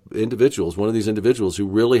individuals, one of these individuals who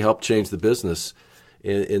really helped change the business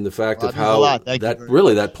in the fact of how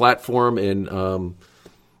that platform, and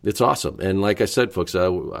it's awesome. And like I said, folks,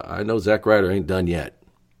 I know Zack Ryder ain't done yet.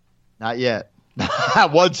 Not yet.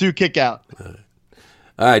 1-2 kick out.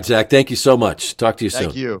 All right, Zach, thank you so much. Talk to you soon.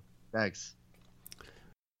 Thank you. Thanks.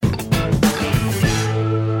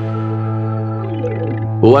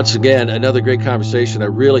 Well, once again, another great conversation. I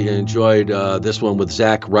really enjoyed this one with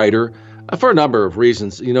Zack Ryder for a number of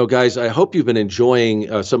reasons. You know, guys, I hope you've been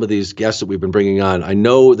enjoying some of these guests that we've been bringing on. I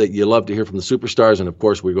know that you love to hear from the superstars, and of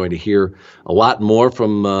course, we're going to hear a lot more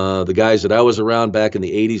from the guys that I was around back in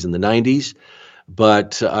the 80s and the 90s.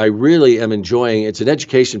 But I really am enjoying it. It's an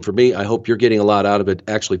education for me. I hope you're getting a lot out of it,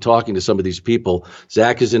 actually talking to some of these people.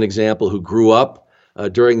 Zach is an example who grew up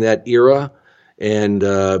during that era. And,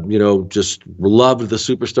 just loved the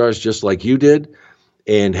superstars just like you did,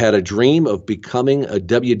 and had a dream of becoming a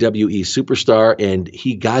WWE superstar. And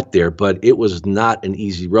he got there, but it was not an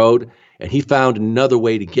easy road. And he found another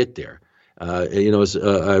way to get there. As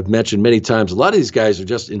I've mentioned many times, a lot of these guys are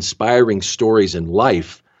just inspiring stories in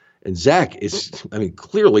life. And Zach is,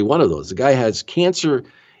 clearly one of those. The guy has cancer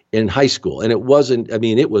in high school, and it was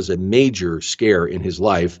a major scare in his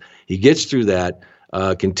life. He gets through that.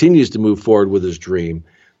 Continues to move forward with his dream,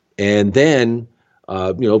 and then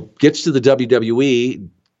gets to the WWE,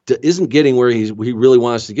 isn't getting where he really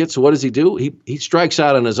wants to get. So what does he do? He strikes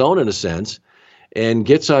out on his own, in a sense, and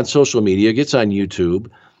gets on social media, gets on YouTube,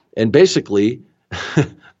 and basically,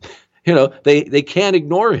 they can't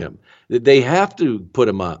ignore him. They have to put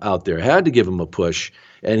him out there, had to give him a push,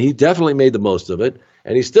 and he definitely made the most of it.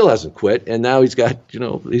 And he still hasn't quit, and now he's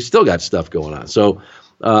still got stuff going on. So.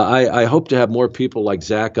 I hope to have more people like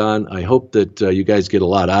Zach on. I hope that you guys get a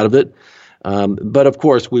lot out of it. But of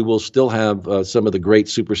course, we will still have some of the great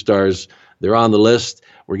superstars. They're on the list.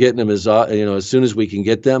 We're getting them as soon as we can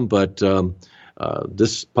get them. But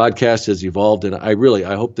this podcast has evolved, and I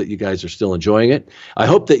hope that you guys are still enjoying it. I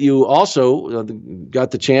hope that you also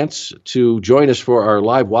got the chance to join us for our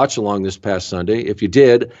live watch along this past Sunday. If you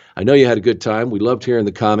did, I know you had a good time. We loved hearing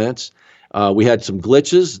the comments. We had some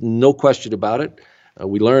glitches, no question about it.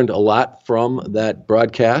 We learned a lot from that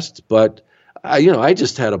broadcast, but I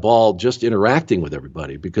just had a ball just interacting with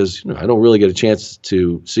everybody because I don't really get a chance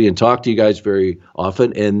to see and talk to you guys very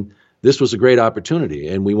often, and this was a great opportunity.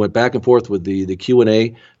 And we went back and forth with the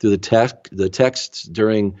Q&A through the texts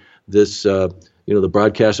during this the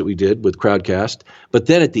broadcast that we did with Crowdcast. But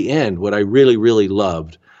then at the end, what I really, really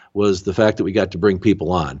loved was the fact that we got to bring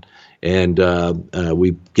people on, and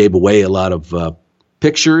we gave away a lot of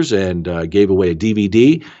pictures and gave away a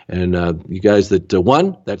DVD, and you guys that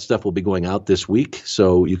won, that stuff will be going out this week,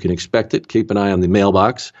 so you can expect it. Keep an eye on the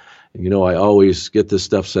mailbox. I always get this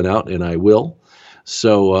stuff sent out, and I will.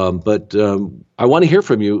 So, but I want to hear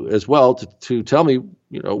from you as well to tell me,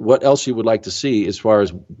 what else you would like to see as far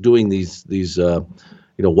as doing these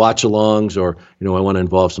watch-alongs, or I want to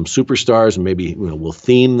involve some superstars, and maybe we'll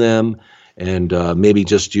theme them. And maybe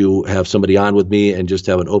just you have somebody on with me and just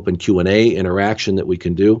have an open Q&A interaction that we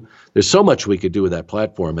can do. There's so much we could do with that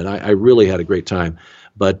platform, and I really had a great time.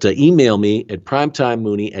 But email me at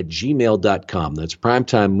primetimemooney@gmail.com. That's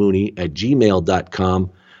primetimemooney@gmail.com.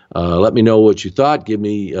 Let me know what you thought. Give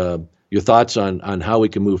me your thoughts on how we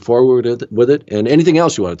can move forward with it, and anything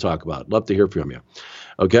else you want to talk about. Love to hear from you.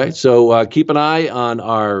 Okay, so keep an eye on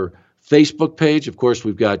our Facebook page. Of course,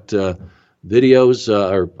 we've got videos,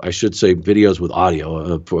 or I should say videos with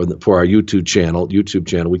audio for our YouTube channel.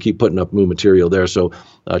 We keep putting up new material there, so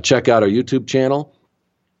check out our YouTube channel.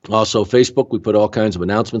 Also, Facebook, we put all kinds of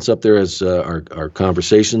announcements up there as our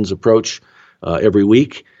conversations approach every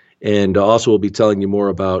week. And also we'll be telling you more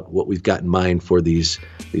about what we've got in mind for these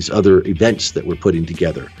other events that we're putting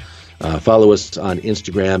together. Follow us on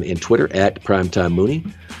Instagram and Twitter at Primetime Mooney.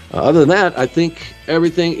 Other than that, I think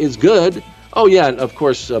everything is good. Oh, yeah, and of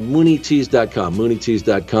course, MooneyTees.com.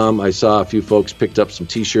 MooneyTees.com. I saw a few folks picked up some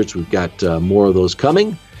T-shirts. We've got more of those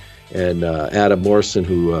coming. And Adam Morrison,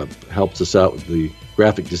 who helps us out with the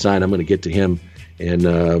graphic design, I'm going to get to him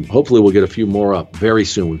And hopefully we'll get a few more up very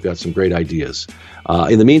soon. We've got some great ideas.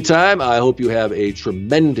 In the meantime, I hope you have a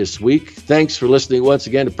tremendous week. Thanks for listening once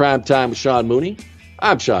again to Prime Time with Sean Mooney.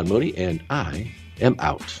 I'm Sean Mooney, and I am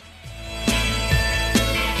out.